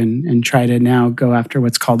here and try to now go after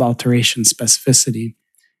what's called alteration specificity.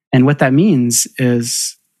 And what that means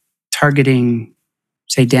is targeting,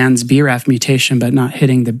 say, Dan's BRAF mutation, but not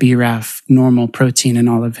hitting the BRAF normal protein in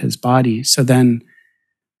all of his body. So then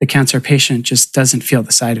the cancer patient just doesn't feel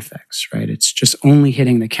the side effects, right? It's just only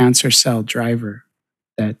hitting the cancer cell driver,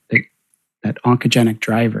 that oncogenic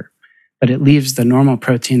driver. But it leaves the normal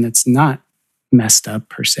protein that's not messed up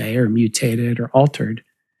per se, or mutated or altered,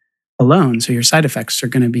 alone. So your side effects are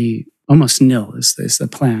going to be almost nil, is the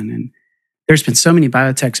plan. And there's been so many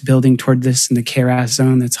biotechs building toward this in the KRAS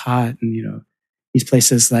zone that's hot. And, these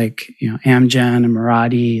places like, Amgen and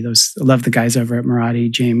Mirati, I love the guys over at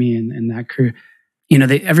Mirati, Jamie and that crew.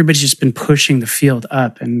 Everybody's just been pushing the field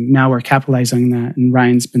up, and now we're capitalizing on that. And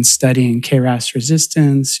Ryan's been studying KRAS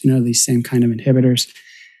resistance, these same kind of inhibitors.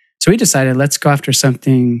 So we decided, let's go after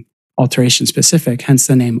something alteration specific, hence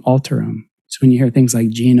the name Alterome. So when you hear things like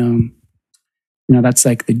genome, that's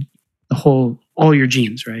like the whole, all your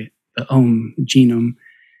genes, right? The genome.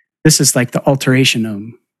 This is like the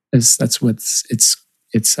alterationome. That's what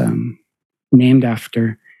it's named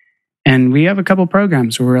after. And we have a couple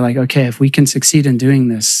programs where we're like, okay, if we can succeed in doing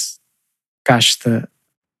this, gosh,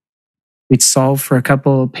 we'd solve for a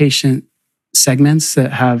couple patient segments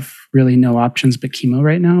that have really no options but chemo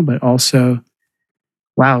right now, but also,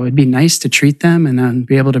 wow, it'd be nice to treat them and then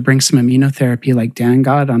be able to bring some immunotherapy like Dan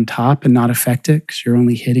got on top and not affect it, because you're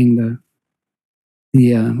only hitting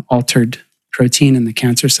the altered protein in the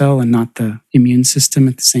cancer cell and not the immune system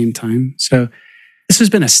at the same time. So this has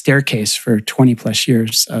been a staircase for 20 plus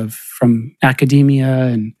years from academia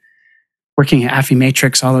and working at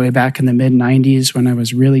Affymatrix all the way back in the mid 90s when I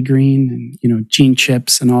was really green, and gene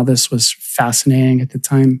chips and all this was fascinating at the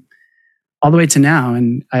time, all the way to now.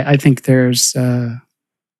 And I think there's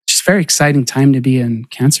just very exciting time to be in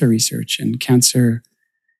cancer research and cancer,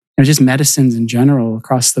 just medicines in general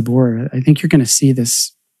across the board. I think you're going to see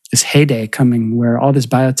this heyday coming where all this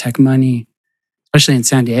biotech money, especially in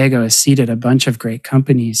San Diego, has seeded a bunch of great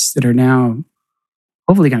companies that are now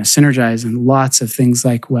hopefully going to synergize, and lots of things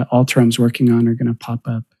like what Alterome's working on are going to pop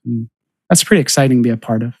up. And that's pretty exciting to be a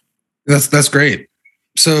part of. That's great.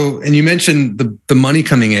 So, and you mentioned the money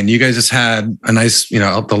coming in. You guys just had a nice,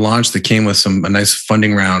 the launch that came with a nice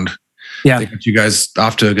funding round. Yeah, that got you guys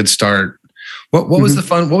off to a good start. What was the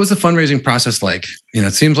fundraising process like?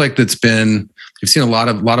 It seems like you've seen a lot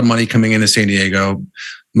of money coming into San Diego,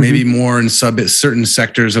 maybe more in certain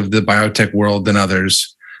sectors of the biotech world than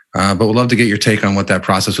others. But we'd love to get your take on what that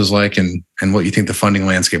process was like and what you think the funding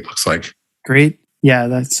landscape looks like. Great. Yeah,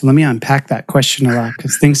 let me unpack that question a lot,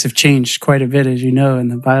 because things have changed quite a bit, as you know, in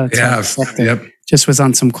the biotech sector. Yep. Just was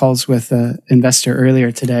on some calls with an investor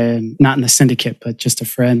earlier today, and not in the syndicate, but just a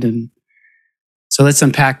friend. And so let's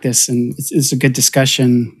unpack this, and it's a good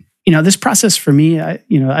discussion. This process for me, I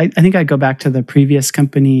think I go back to the previous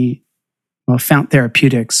company, Fount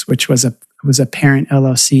Therapeutics, which was a parent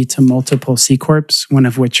LLC to multiple C Corps, one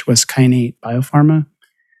of which was Kinnate Biopharma,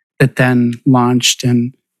 that then launched.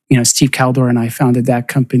 And Steve Kaldor and I founded that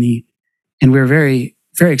company, and we were very,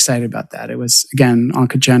 very excited about that. It was, again,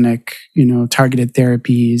 oncogenic, targeted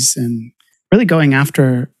therapies, and really going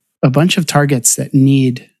after a bunch of targets that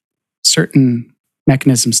need certain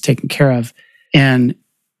mechanisms taken care of. And,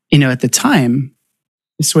 at the time,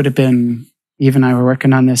 this would have been, Eve and I were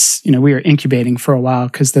working on this, we were incubating for a while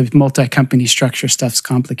because the multi-company structure stuff's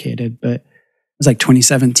complicated, but it was like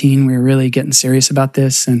 2017, we were really getting serious about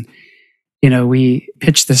this. And we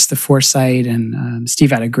pitched this to Foresight, and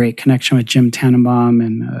Steve had a great connection with Jim Tannenbaum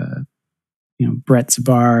and, Brett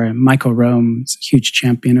Zabar, and Michael Rome is a huge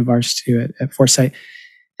champion of ours too at Foresight.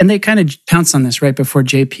 And they kind of pounced on this right before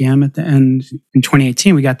JPM at the end. In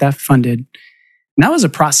 2018, we got that funded. And that was a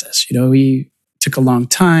process. We took a long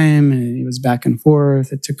time, and it was back and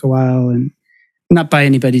forth. It took a while, and not by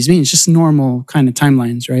anybody's means, just normal kind of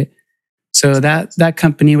timelines, right? So that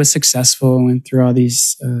company was successful, went through all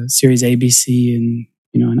these Series A, B, C,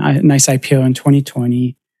 and a nice IPO in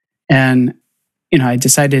 2020. And I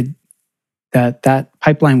decided that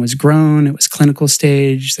pipeline was grown. It was clinical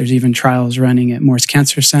stage. There's even trials running at Morris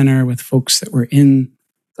Cancer Center with folks that were in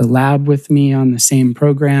the lab with me on the same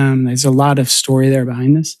program. There's a lot of story there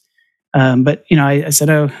behind this. But I said,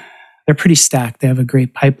 they're pretty stacked. They have a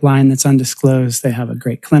great pipeline that's undisclosed. They have a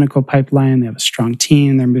great clinical pipeline. They have a strong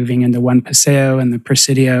team. They're moving into one Paseo, and the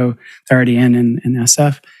Presidio they're already in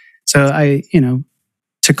SF. So I,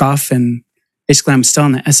 took off, and basically I'm still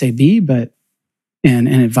in the SAB, but and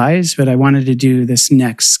advise, but I wanted to do this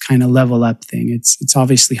next kind of level up thing. It's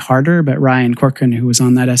obviously harder, but Ryan Corcoran, who was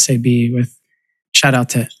on that SAB with, shout out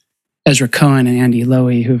to Ezra Cohen and Andy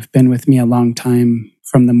Lowy, who've been with me a long time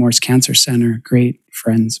from the Morse Cancer Center, great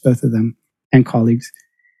friends, both of them, and colleagues.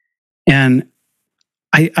 And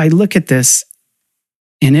I look at this,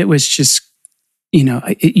 and it was just,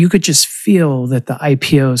 you could just feel that the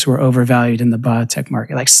IPOs were overvalued in the biotech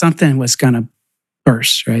market. Like something was going to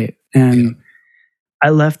burst, right? And I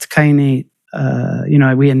left Kainate.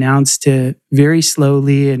 We announced it very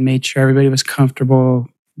slowly and made sure everybody was comfortable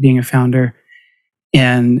being a founder.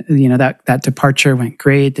 And that departure went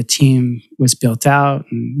great. The team was built out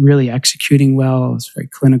and really executing well. It was very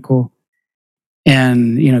clinical.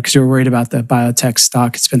 And because we were worried about the biotech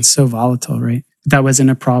stock, it's been so volatile, right? That wasn't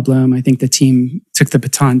a problem. I think the team took the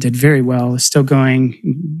baton, did very well, is still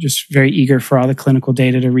going, just very eager for all the clinical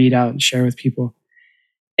data to read out and share with people.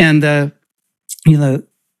 And the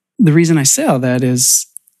reason I say all that is,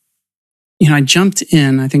 I jumped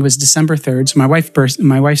in, I think it was December 3rd. So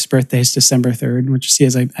my wife's birthday is December 3rd, which you see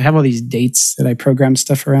is I have all these dates that I program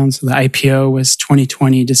stuff around. So the IPO was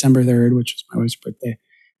 2020, December 3rd, which was my wife's birthday.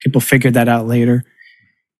 People figured that out later.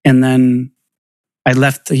 And then I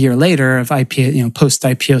left a year later of IPO,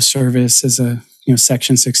 post-IPO service as a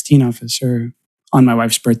Section 16 officer on my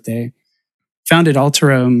wife's birthday. Founded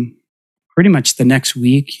Alterome pretty much the next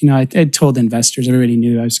week. I told investors, everybody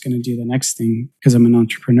knew I was going to do the next thing because I'm an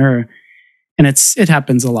entrepreneur. And it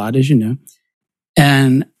happens a lot, as you know.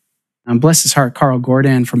 And bless his heart, Carl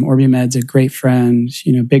Gordon from OrbiMed's a great friend,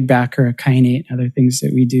 big backer at Kainate and other things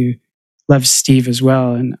that we do. Loves Steve as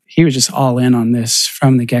well. And he was just all in on this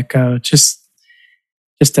from the get-go. Just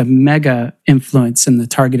a mega influence in the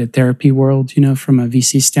targeted therapy world, from a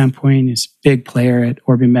VC standpoint. He's a big player at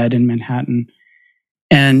OrbiMed in Manhattan.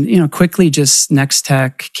 And, quickly just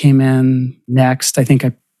Nextech came in next. I think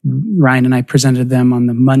Ryan and I presented them on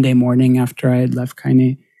the Monday morning after I had left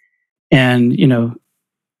Kainate. And,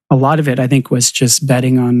 a lot of it, I think, was just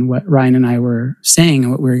betting on what Ryan and I were saying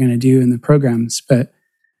and what we were going to do in the programs. But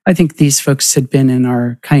I think these folks had been in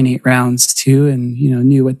our Kainate rounds too and,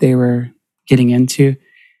 knew what they were getting into.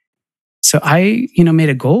 So I, made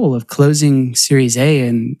a goal of closing Series A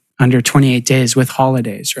in under 28 days with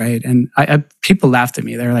holidays, right? And people laughed at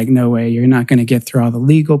me. They're like, no way, you're not going to get through all the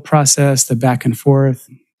legal process, the back and forth.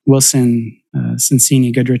 Wilson,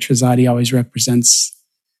 Cincini, Goodrich, Rosati always represents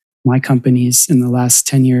my companies in the last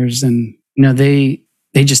 10 years. And,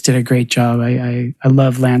 they just did a great job. I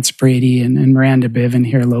love Lance Brady and Miranda Biven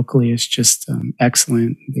here locally is just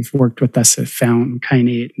excellent. They've worked with us at Fount,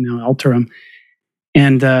 Kainate, now Alterome.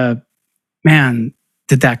 And man,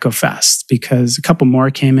 did that go fast because a couple more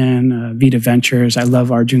came in, Vita Ventures. I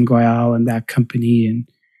love Arjun Goyal and that company. And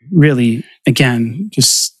really, again,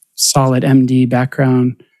 just solid MD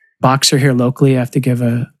background. Boxer here locally, I have to give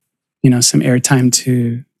some airtime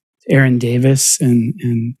to Aaron Davis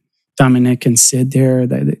and Dominic and Sid there.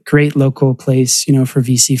 The great local place, for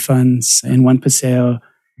VC funds in One Paseo.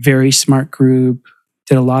 Very smart group.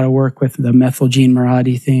 Did a lot of work with the methyl gene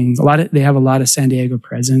Mirati things. They have a lot of San Diego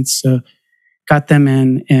presence. So got them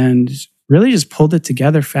in and really just pulled it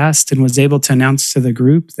together fast and was able to announce to the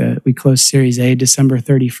group that we closed Series A December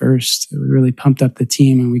 31st. We really pumped up the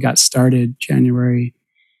team and we got started January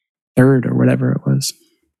 3rd or whatever it was.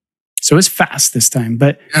 So it was fast this time,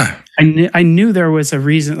 but yeah. I knew there was a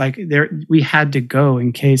reason, we had to go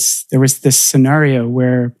in case there was this scenario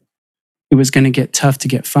where it was going to get tough to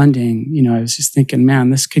get funding. I was just thinking, man,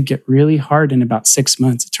 this could get really hard in about 6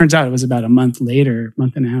 months. It turns out it was about a month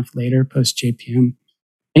and a half later, post JPM.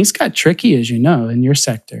 Things got tricky, as you know, in your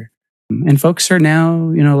sector. And folks are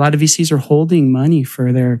now, a lot of VCs are holding money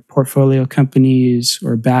for their portfolio companies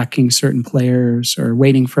or backing certain players or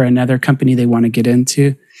waiting for another company they want to get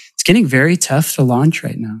into. It's getting very tough to launch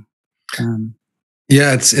right now.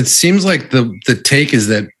 Yeah, it seems like the take is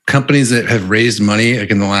that companies that have raised money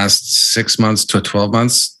like in the last 6 months to 12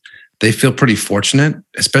 months, they feel pretty fortunate,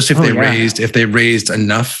 especially if they raised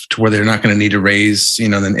enough to where they're not going to need to raise,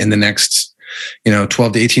 in the next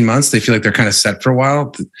 12 to 18 months. They feel like they're kind of set for a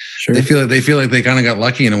while. Sure. They feel like they kind of got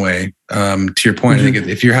lucky in a way. To your point, I think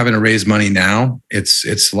if you're having to raise money now, it's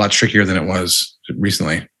a lot trickier than it was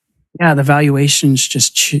recently. Yeah, the valuations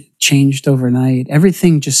just changed overnight.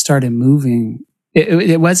 Everything just started moving.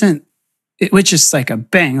 It was just like a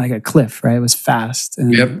bang, like a cliff, right? It was fast.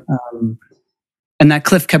 And, yep. And that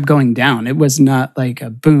cliff kept going down. It was not like a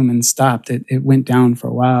boom and stopped. It went down for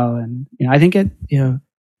a while. And, I think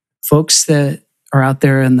folks that are out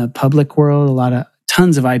there in the public world,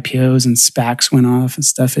 tons of IPOs and SPACs went off and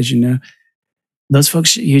stuff, as you know. Those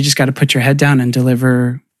folks, you just got to put your head down and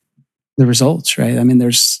deliver the results, right? I mean,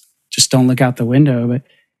 just don't look out the window. But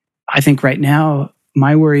I think right now,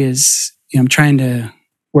 my worry is, I'm trying to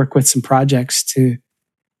work with some projects to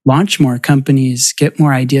launch more companies, get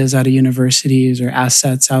more ideas out of universities or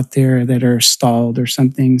assets out there that are stalled or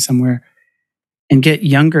something somewhere, and get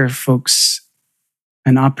younger folks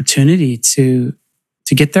an opportunity to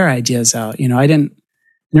get their ideas out. I didn't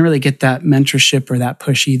really get that mentorship or that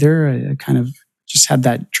push either. I kind of just had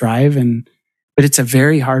that drive, but it's a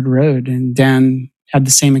very hard road. And Dan had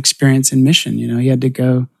the same experience in Mission. He had to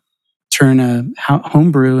go turn a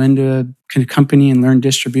homebrew into a kind of company and learn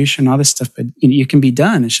distribution, all this stuff. But you can be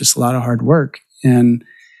done. It's just a lot of hard work.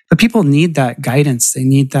 But people need that guidance. They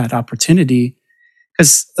need that opportunity.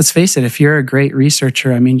 Because let's face it, if you're a great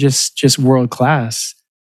researcher, just world class,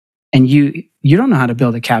 and you don't know how to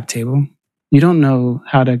build a cap table, you don't know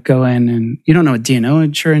how to go in, and you don't know what D&O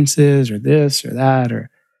insurance is, or this or that, or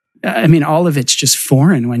all of it's just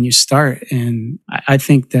foreign when you start. And I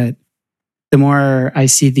think that the more I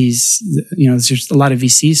see these, there's a lot of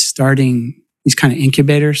VCs starting these kind of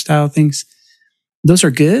incubator style things. Those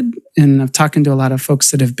are good. And I've talked to a lot of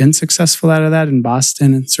folks that have been successful out of that in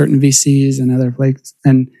Boston and certain VCs and other places.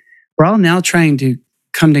 And we're all now trying to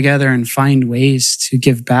come together and find ways to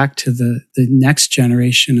give back to the next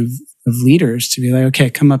generation of leaders, to be like, okay,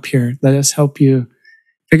 come up here. Let us help you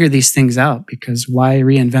figure these things out, because why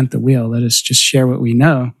reinvent the wheel? Let us just share what we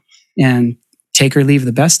know and take or leave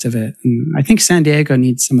the best of it. And I think San Diego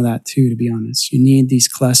needs some of that too, to be honest. You need these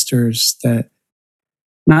clusters that,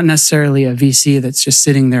 not necessarily a VC that's just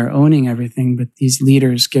sitting there owning everything, but these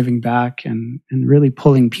leaders giving back and really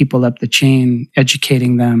pulling people up the chain,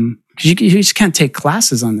 educating them. Because you just can't take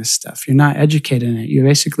classes on this stuff. You're not educated in it. You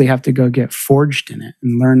basically have to go get forged in it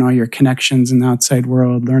and learn all your connections in the outside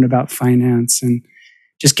world, learn about finance, and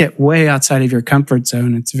just get way outside of your comfort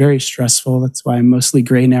zone. It's very stressful. That's why I'm mostly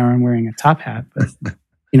gray now. I'm wearing a top hat. But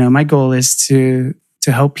my goal is to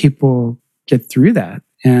help people get through that.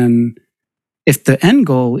 And if the end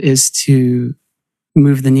goal is to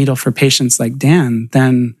move the needle for patients like Dan,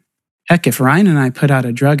 then heck, if Ryan and I put out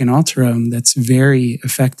a drug in Alterome that's very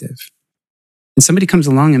effective, and somebody comes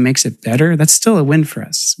along and makes it better, that's still a win for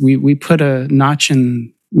us. We put a notch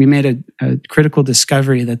in. We made a critical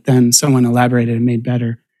discovery that then someone elaborated and made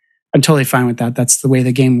better. I'm totally fine with that. That's the way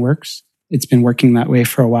the game works. It's been working that way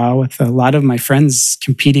for a while, with a lot of my friends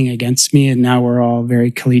competing against me, and now we're all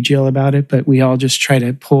very collegial about it, but we all just try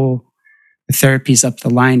to pull the therapies up the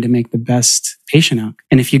line to make the best patient out.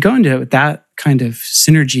 And if you go into it with that kind of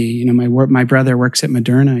synergy, my brother works at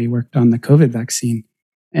Moderna. He worked on the COVID vaccine.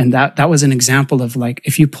 And that was an example of, like,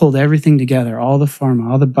 if you pulled everything together, all the pharma,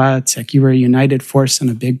 all the biotech, you were a united force on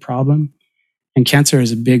a big problem. And cancer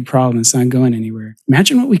is a big problem. It's not going anywhere.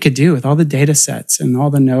 Imagine what we could do with all the data sets and all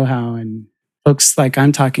the know-how, and folks like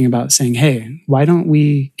I'm talking about saying, hey, why don't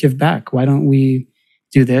we give back? Why don't we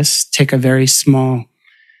do this? Take a very small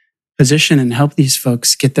position and help these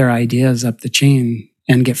folks get their ideas up the chain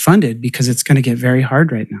and get funded, because it's going to get very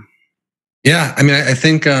hard right now. Yeah. I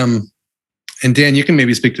think, and Dan, you can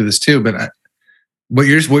maybe speak to this too, but what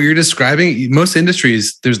you're describing, most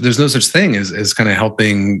industries, there's no such thing as kind of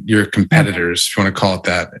helping your competitors, if you want to call it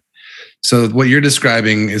that. So what you're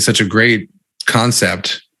describing is such a great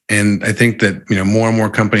concept. And I think that, more and more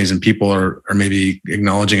companies and people are maybe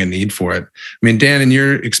acknowledging a need for it. Dan, in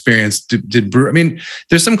your experience,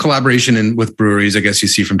 there's some collaboration with breweries, I guess you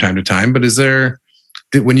see from time to time, but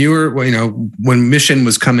when you were, when Mission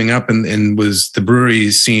was coming up and was the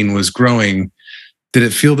brewery scene was growing, did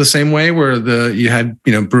it feel the same way, where you had,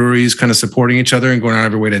 breweries kind of supporting each other and going out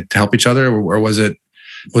of their way to help each other, or was it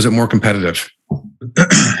more competitive?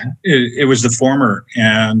 It was the former,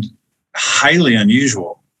 and highly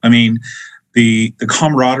unusual. The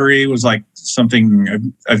camaraderie was like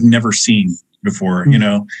something I've never seen before.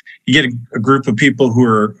 Mm-hmm. You get a group of people who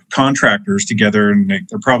are contractors together, and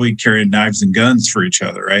they're probably carrying knives and guns for each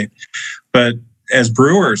other, right? But as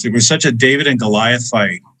brewers, it was such a David and Goliath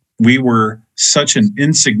fight. We were such an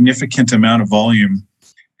insignificant amount of volume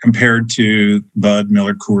compared to Bud,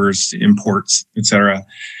 Miller, Coors, imports, et cetera,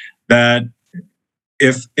 that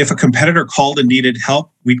if a competitor called and needed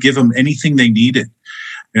help, we'd give them anything they needed.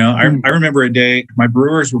 I remember a day my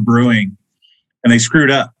brewers were brewing and they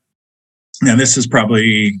screwed up. Now, this is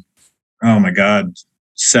probably,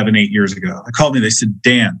 7-8 years ago. They called me. They said,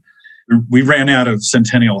 Dan, we ran out of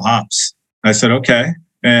Centennial hops. I said, okay.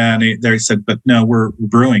 And they said, but no, we're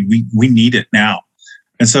brewing. We need it now.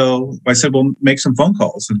 And so I said, well, make some phone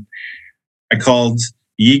calls. And I called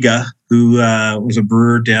Yiga, who was a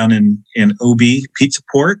brewer down in OB, Pizza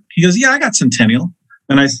Port. He goes, yeah, I got Centennial.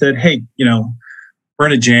 And I said, hey, we're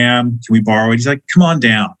in a jam. Can we borrow it? He's like, come on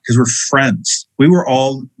down, because we're friends. We were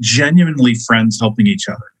all genuinely friends helping each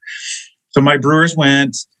other. So my brewers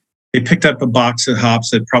went, they picked up a box of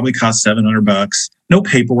hops that probably cost $700. no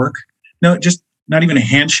paperwork, no, just not even a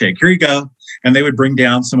handshake. Here you go. And they would bring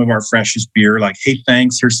down some of our freshest beer, like, hey,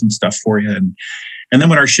 thanks, here's some stuff for you. And then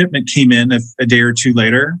when our shipment came in a day or two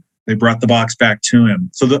later, they brought the box back to him.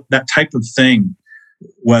 So that type of thing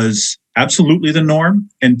was absolutely the norm.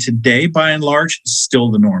 And today, by and large, is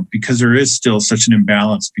still the norm, because there is still such an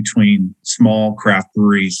imbalance between small craft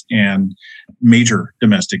breweries and major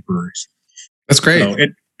domestic breweries. That's great. So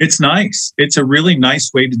it's nice. It's a really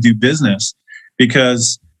nice way to do business,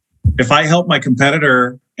 because if I help my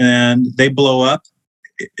competitor and they blow up,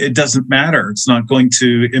 it doesn't matter. It's not going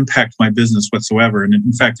to impact my business whatsoever. And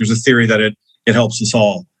in fact, there's a theory that it helps us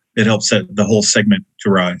all. It helps the whole segment to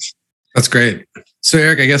rise. That's great. So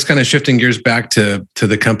Eric, I guess kind of shifting gears back to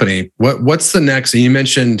the company, what's the next? And you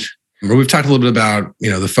mentioned, or we've talked a little bit about,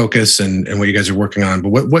 the focus and what you guys are working on, but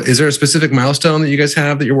what is there a specific milestone that you guys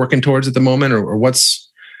have that you're working towards at the moment, or is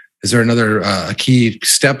there another a key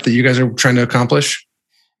step that you guys are trying to accomplish?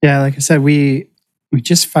 Yeah, like I said, we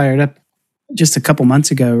just fired up just a couple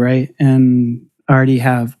months ago, right? And already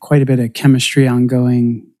have quite a bit of chemistry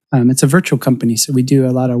ongoing. It's a virtual company, so we do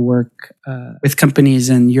a lot of work with companies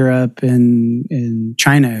in Europe and in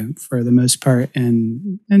China for the most part,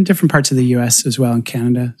 and different parts of the US as well, and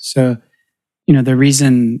Canada. So, the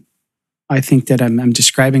reason I think that I'm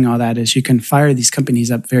describing all that is you can fire these companies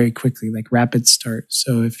up very quickly, like rapid start.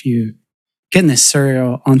 So if you get in this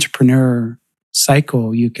serial entrepreneur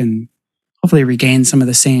cycle, you can hopefully regain some of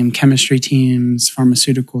the same chemistry teams,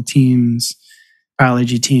 pharmaceutical teams,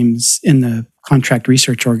 biology teams in the contract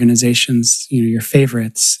research organizations, your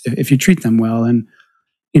favorites, if you treat them well. And,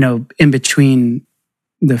 in between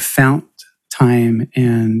the Fount time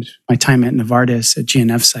and my time at Novartis at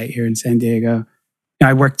GNF site here in San Diego,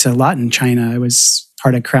 I worked a lot in China. I was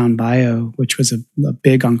part of Crown Bio, which was a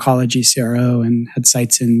big oncology CRO and had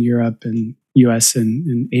sites in Europe and US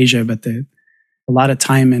and Asia, but a lot of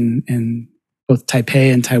time in both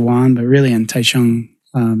Taipei and Taiwan, but really in Taichung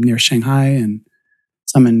near Shanghai, and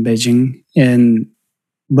some in Beijing, and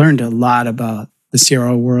learned a lot about the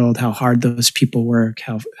CRO world, how hard those people work,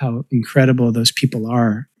 how incredible those people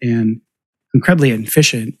are, and incredibly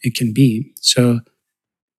efficient it can be. So,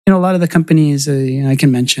 a lot of the companies I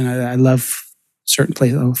can mention, I love certain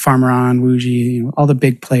places, Pharmaron, Wuji, all the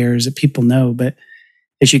big players that people know. But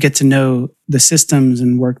as you get to know the systems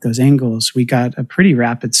and work those angles, we got a pretty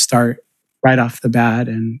rapid start right off the bat,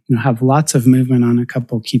 and have lots of movement on a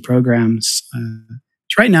couple key programs.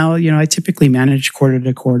 Right now, I typically manage quarter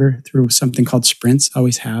to quarter through something called sprints.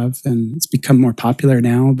 Always have, and it's become more popular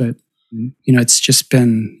now. But it's just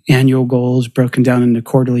been annual goals broken down into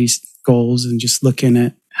quarterly goals, and just looking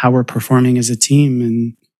at how we're performing as a team.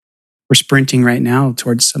 And we're sprinting right now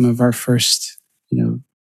towards some of our first,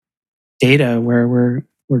 data where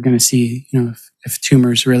we're going to see, if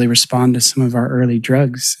tumors really respond to some of our early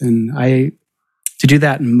drugs. And to do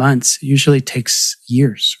that in months usually takes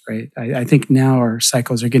years, right? I think now our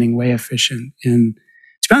cycles are getting way efficient. And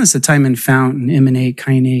to be honest, the time in Fount and Emanate,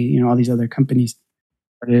 Kainate, all these other companies,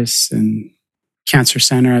 artists and Cancer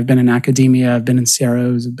Center. I've been in academia, I've been in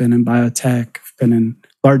CROs, I've been in biotech, I've been in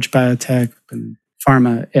large biotech, I've been in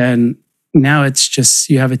pharma. And now it's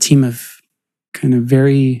just, you have a team of kind of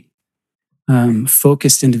very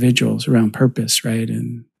focused individuals around purpose, right?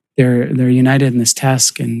 And they're united in this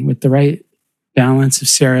task, and with the right balance of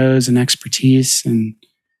CROs and expertise and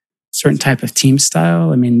certain type of team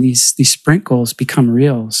style, these sprint goals become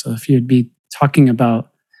real. So if you'd be talking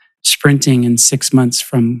about sprinting in 6 months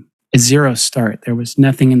from a zero start, there was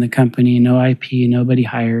nothing in the company, no IP, nobody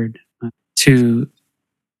hired, to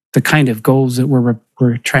the kind of goals that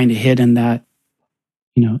we're trying to hit in that,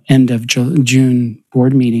 end of June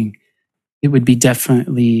board meeting, it would be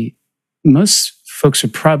definitely, most folks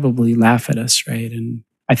would probably laugh at us, right? And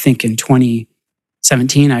I think in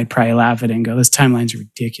 2017, I'd probably laugh at it and go, this timeline's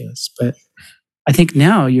ridiculous. But I think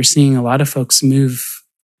now you're seeing a lot of folks move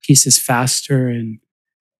pieces faster, and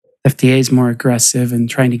FDA is more aggressive and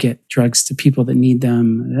trying to get drugs to people that need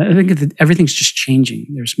them. I think that everything's just changing.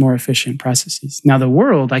 There's more efficient processes. Now, the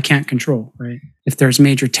world, I can't control, right? If there's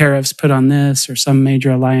major tariffs put on this, or some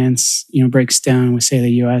major alliance, breaks down with, say,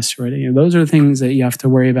 the US, or those are the things that you have to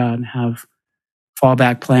worry about and have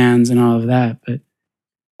fallback plans and all of that. But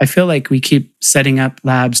I feel like we keep setting up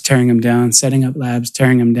labs, tearing them down, setting up labs,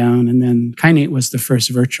 tearing them down. And then Kainate was the first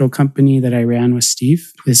virtual company that I ran with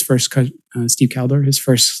Steve, Steve Calder, his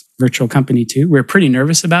first virtual company too. We were pretty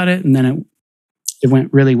nervous about it. And then it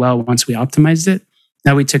went really well once we optimized it.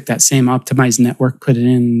 Now we took that same optimized network, put it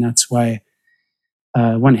in. And that's why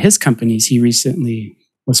one of his companies, he recently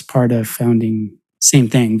was part of founding, same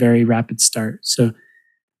thing, very rapid start. So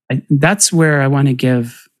that's where I want to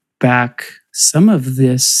give back some of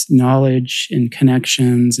this knowledge and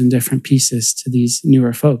connections and different pieces to these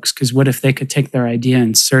newer folks. Because what if they could take their idea and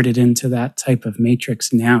insert it into that type of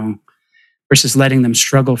matrix now versus letting them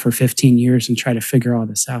struggle for 15 years and try to figure all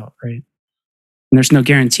this out, right? And there's no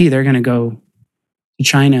guarantee they're going to go to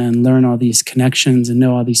China and learn all these connections and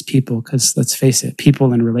know all these people. Because let's face it,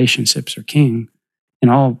 people and relationships are king in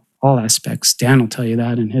all aspects. Dan will tell you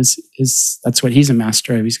that, and his that's what he's a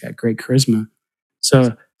master of. He's got great charisma.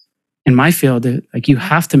 So in my field, like, you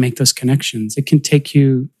have to make those connections. It can take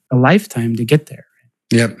you a lifetime to get there.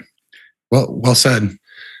 Yep. Well said.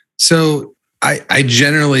 So I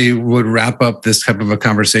generally would wrap up this type of a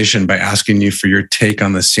conversation by asking you for your take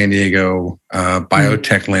on the San Diego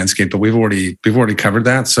biotech landscape, but we've already covered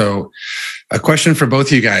that. So a question for both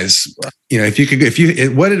of you guys,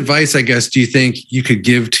 what advice, I guess, do you think you could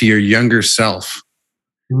give to your younger self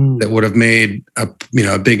that would have made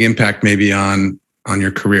a big impact maybe on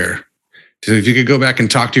your career? So if you could go back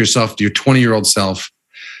and talk to yourself, to your 20-year-old self,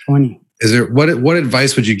 20. What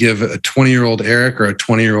advice would you give a 20-year-old Eric or a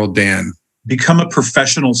 20-year-old Dan? Become a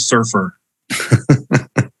professional surfer.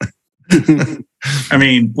 I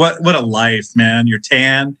mean, what a life, man. You're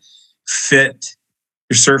tan, fit,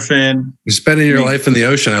 you're surfing. You're spending your life in the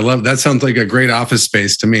ocean. I love that. Sounds like a great office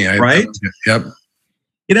space to me. Right? Yep.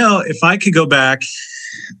 If I could go back,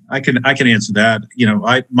 I can answer that.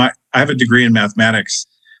 I have a degree in mathematics,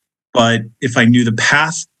 but if I knew the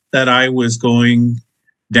path that I was going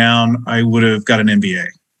down, I would have got an MBA,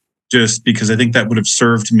 just because I think that would have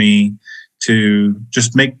served me to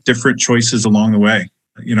just make different choices along the way.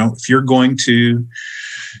 If you're going to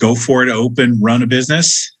go for it, run a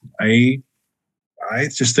business, I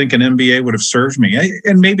just think an MBA would have served me.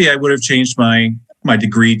 And maybe I would have changed my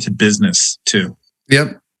degree to business too.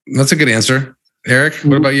 Yep. That's a good answer. Eric,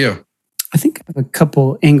 what about you? I think I have a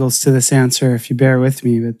couple angles to this answer, if you bear with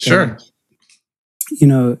me. But, sure.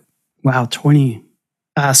 Wow, 20.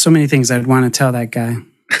 So many things I'd want to tell that guy.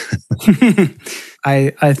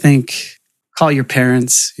 I think call your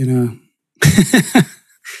parents,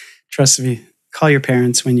 Trust me, call your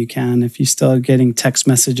parents when you can. If you're still getting text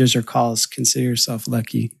messages or calls, consider yourself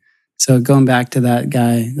lucky. So going back to that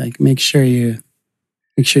guy, like, make sure you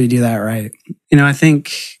do that right. I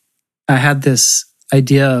think I had this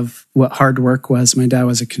idea of what hard work was. My dad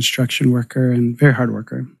was a construction worker and very hard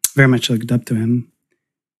worker. Very much looked up to him.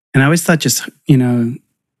 And I always thought just,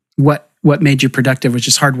 what made you productive was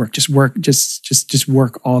just hard work. Just work, just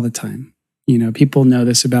work all the time. People know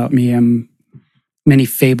this about me. I'm many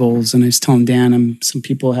fables, and I was telling Dan, some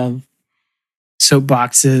people have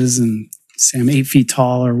soapboxes and say I'm 8 feet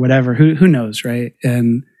tall or whatever. Who knows, right?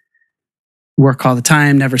 And work all the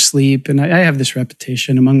time, never sleep. And I have this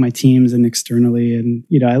reputation among my teams and externally. And,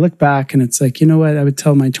 I look back and it's like, what I would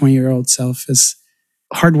tell my 20-year-old self is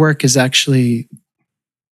hard work is actually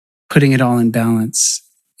putting it all in balance,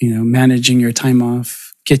 managing your time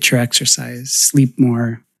off, get your exercise, sleep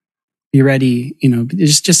more, be ready,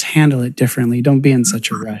 just handle it differently. Don't be in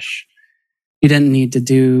such a rush. You didn't need to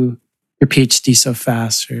do your PhD so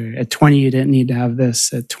fast, or at 20, you didn't need to have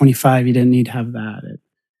this. At 25, you didn't need to have that. At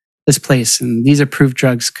this place, and these approved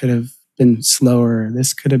drugs could have been slower.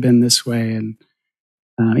 This could have been this way. And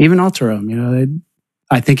even Alterome,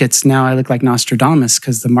 I think it's now I look like Nostradamus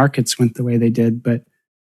because the markets went the way they did, but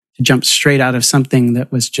to jump straight out of something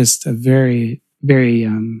that was just a very, very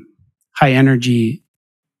high energy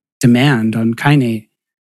demand on kainate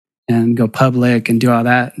and go public and do all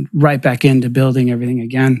that, right back into building everything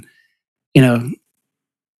again.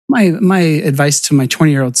 My advice to my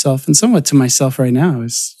 20-year-old self and somewhat to myself right now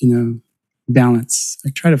is, balance. I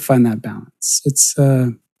try to find that balance. It's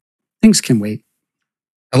things can wait.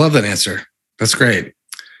 I love that answer. That's great.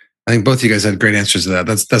 I think both of you guys had great answers to that.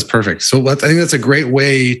 That's perfect. So I think that's a great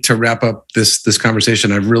way to wrap up this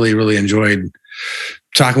conversation. I've really, really enjoyed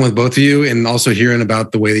talking with both of you and also hearing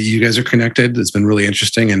about the way that you guys are connected. It's been really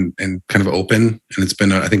interesting and kind of open. And it's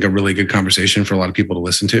been, I think, a really good conversation for a lot of people to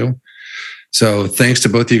listen to. So thanks to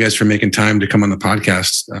both of you guys for making time to come on the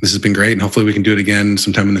podcast. This has been great. And hopefully we can do it again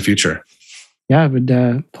sometime in the future. Yeah, it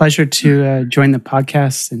would pleasure to join the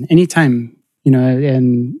podcast and anytime,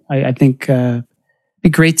 and I think it'd be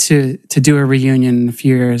great to do a reunion in a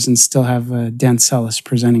few years and still have Dan Celis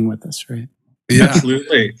presenting with us, right? Yeah,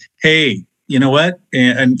 absolutely. Hey, you know what?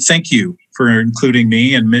 And thank you for including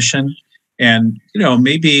me and Mission. And,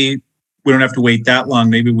 maybe we don't have to wait that long.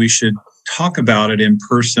 Maybe we should talk about it in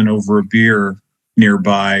person over a beer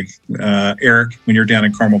nearby. Eric, when you're down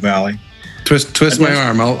in Carmel Valley. Twist my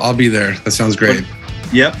arm. I'll be there. That sounds great.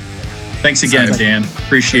 Yep. Thanks again, Dan.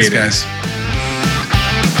 Appreciate it. Guys.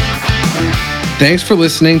 Thanks for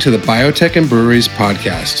listening to the Biotech and Breweries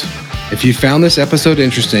podcast. If you found this episode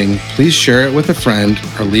interesting, please share it with a friend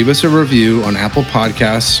or leave us a review on Apple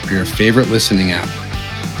Podcasts or your favorite listening app.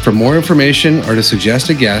 For more information or to suggest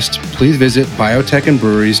a guest, please visit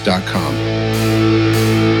biotechandbreweries.com.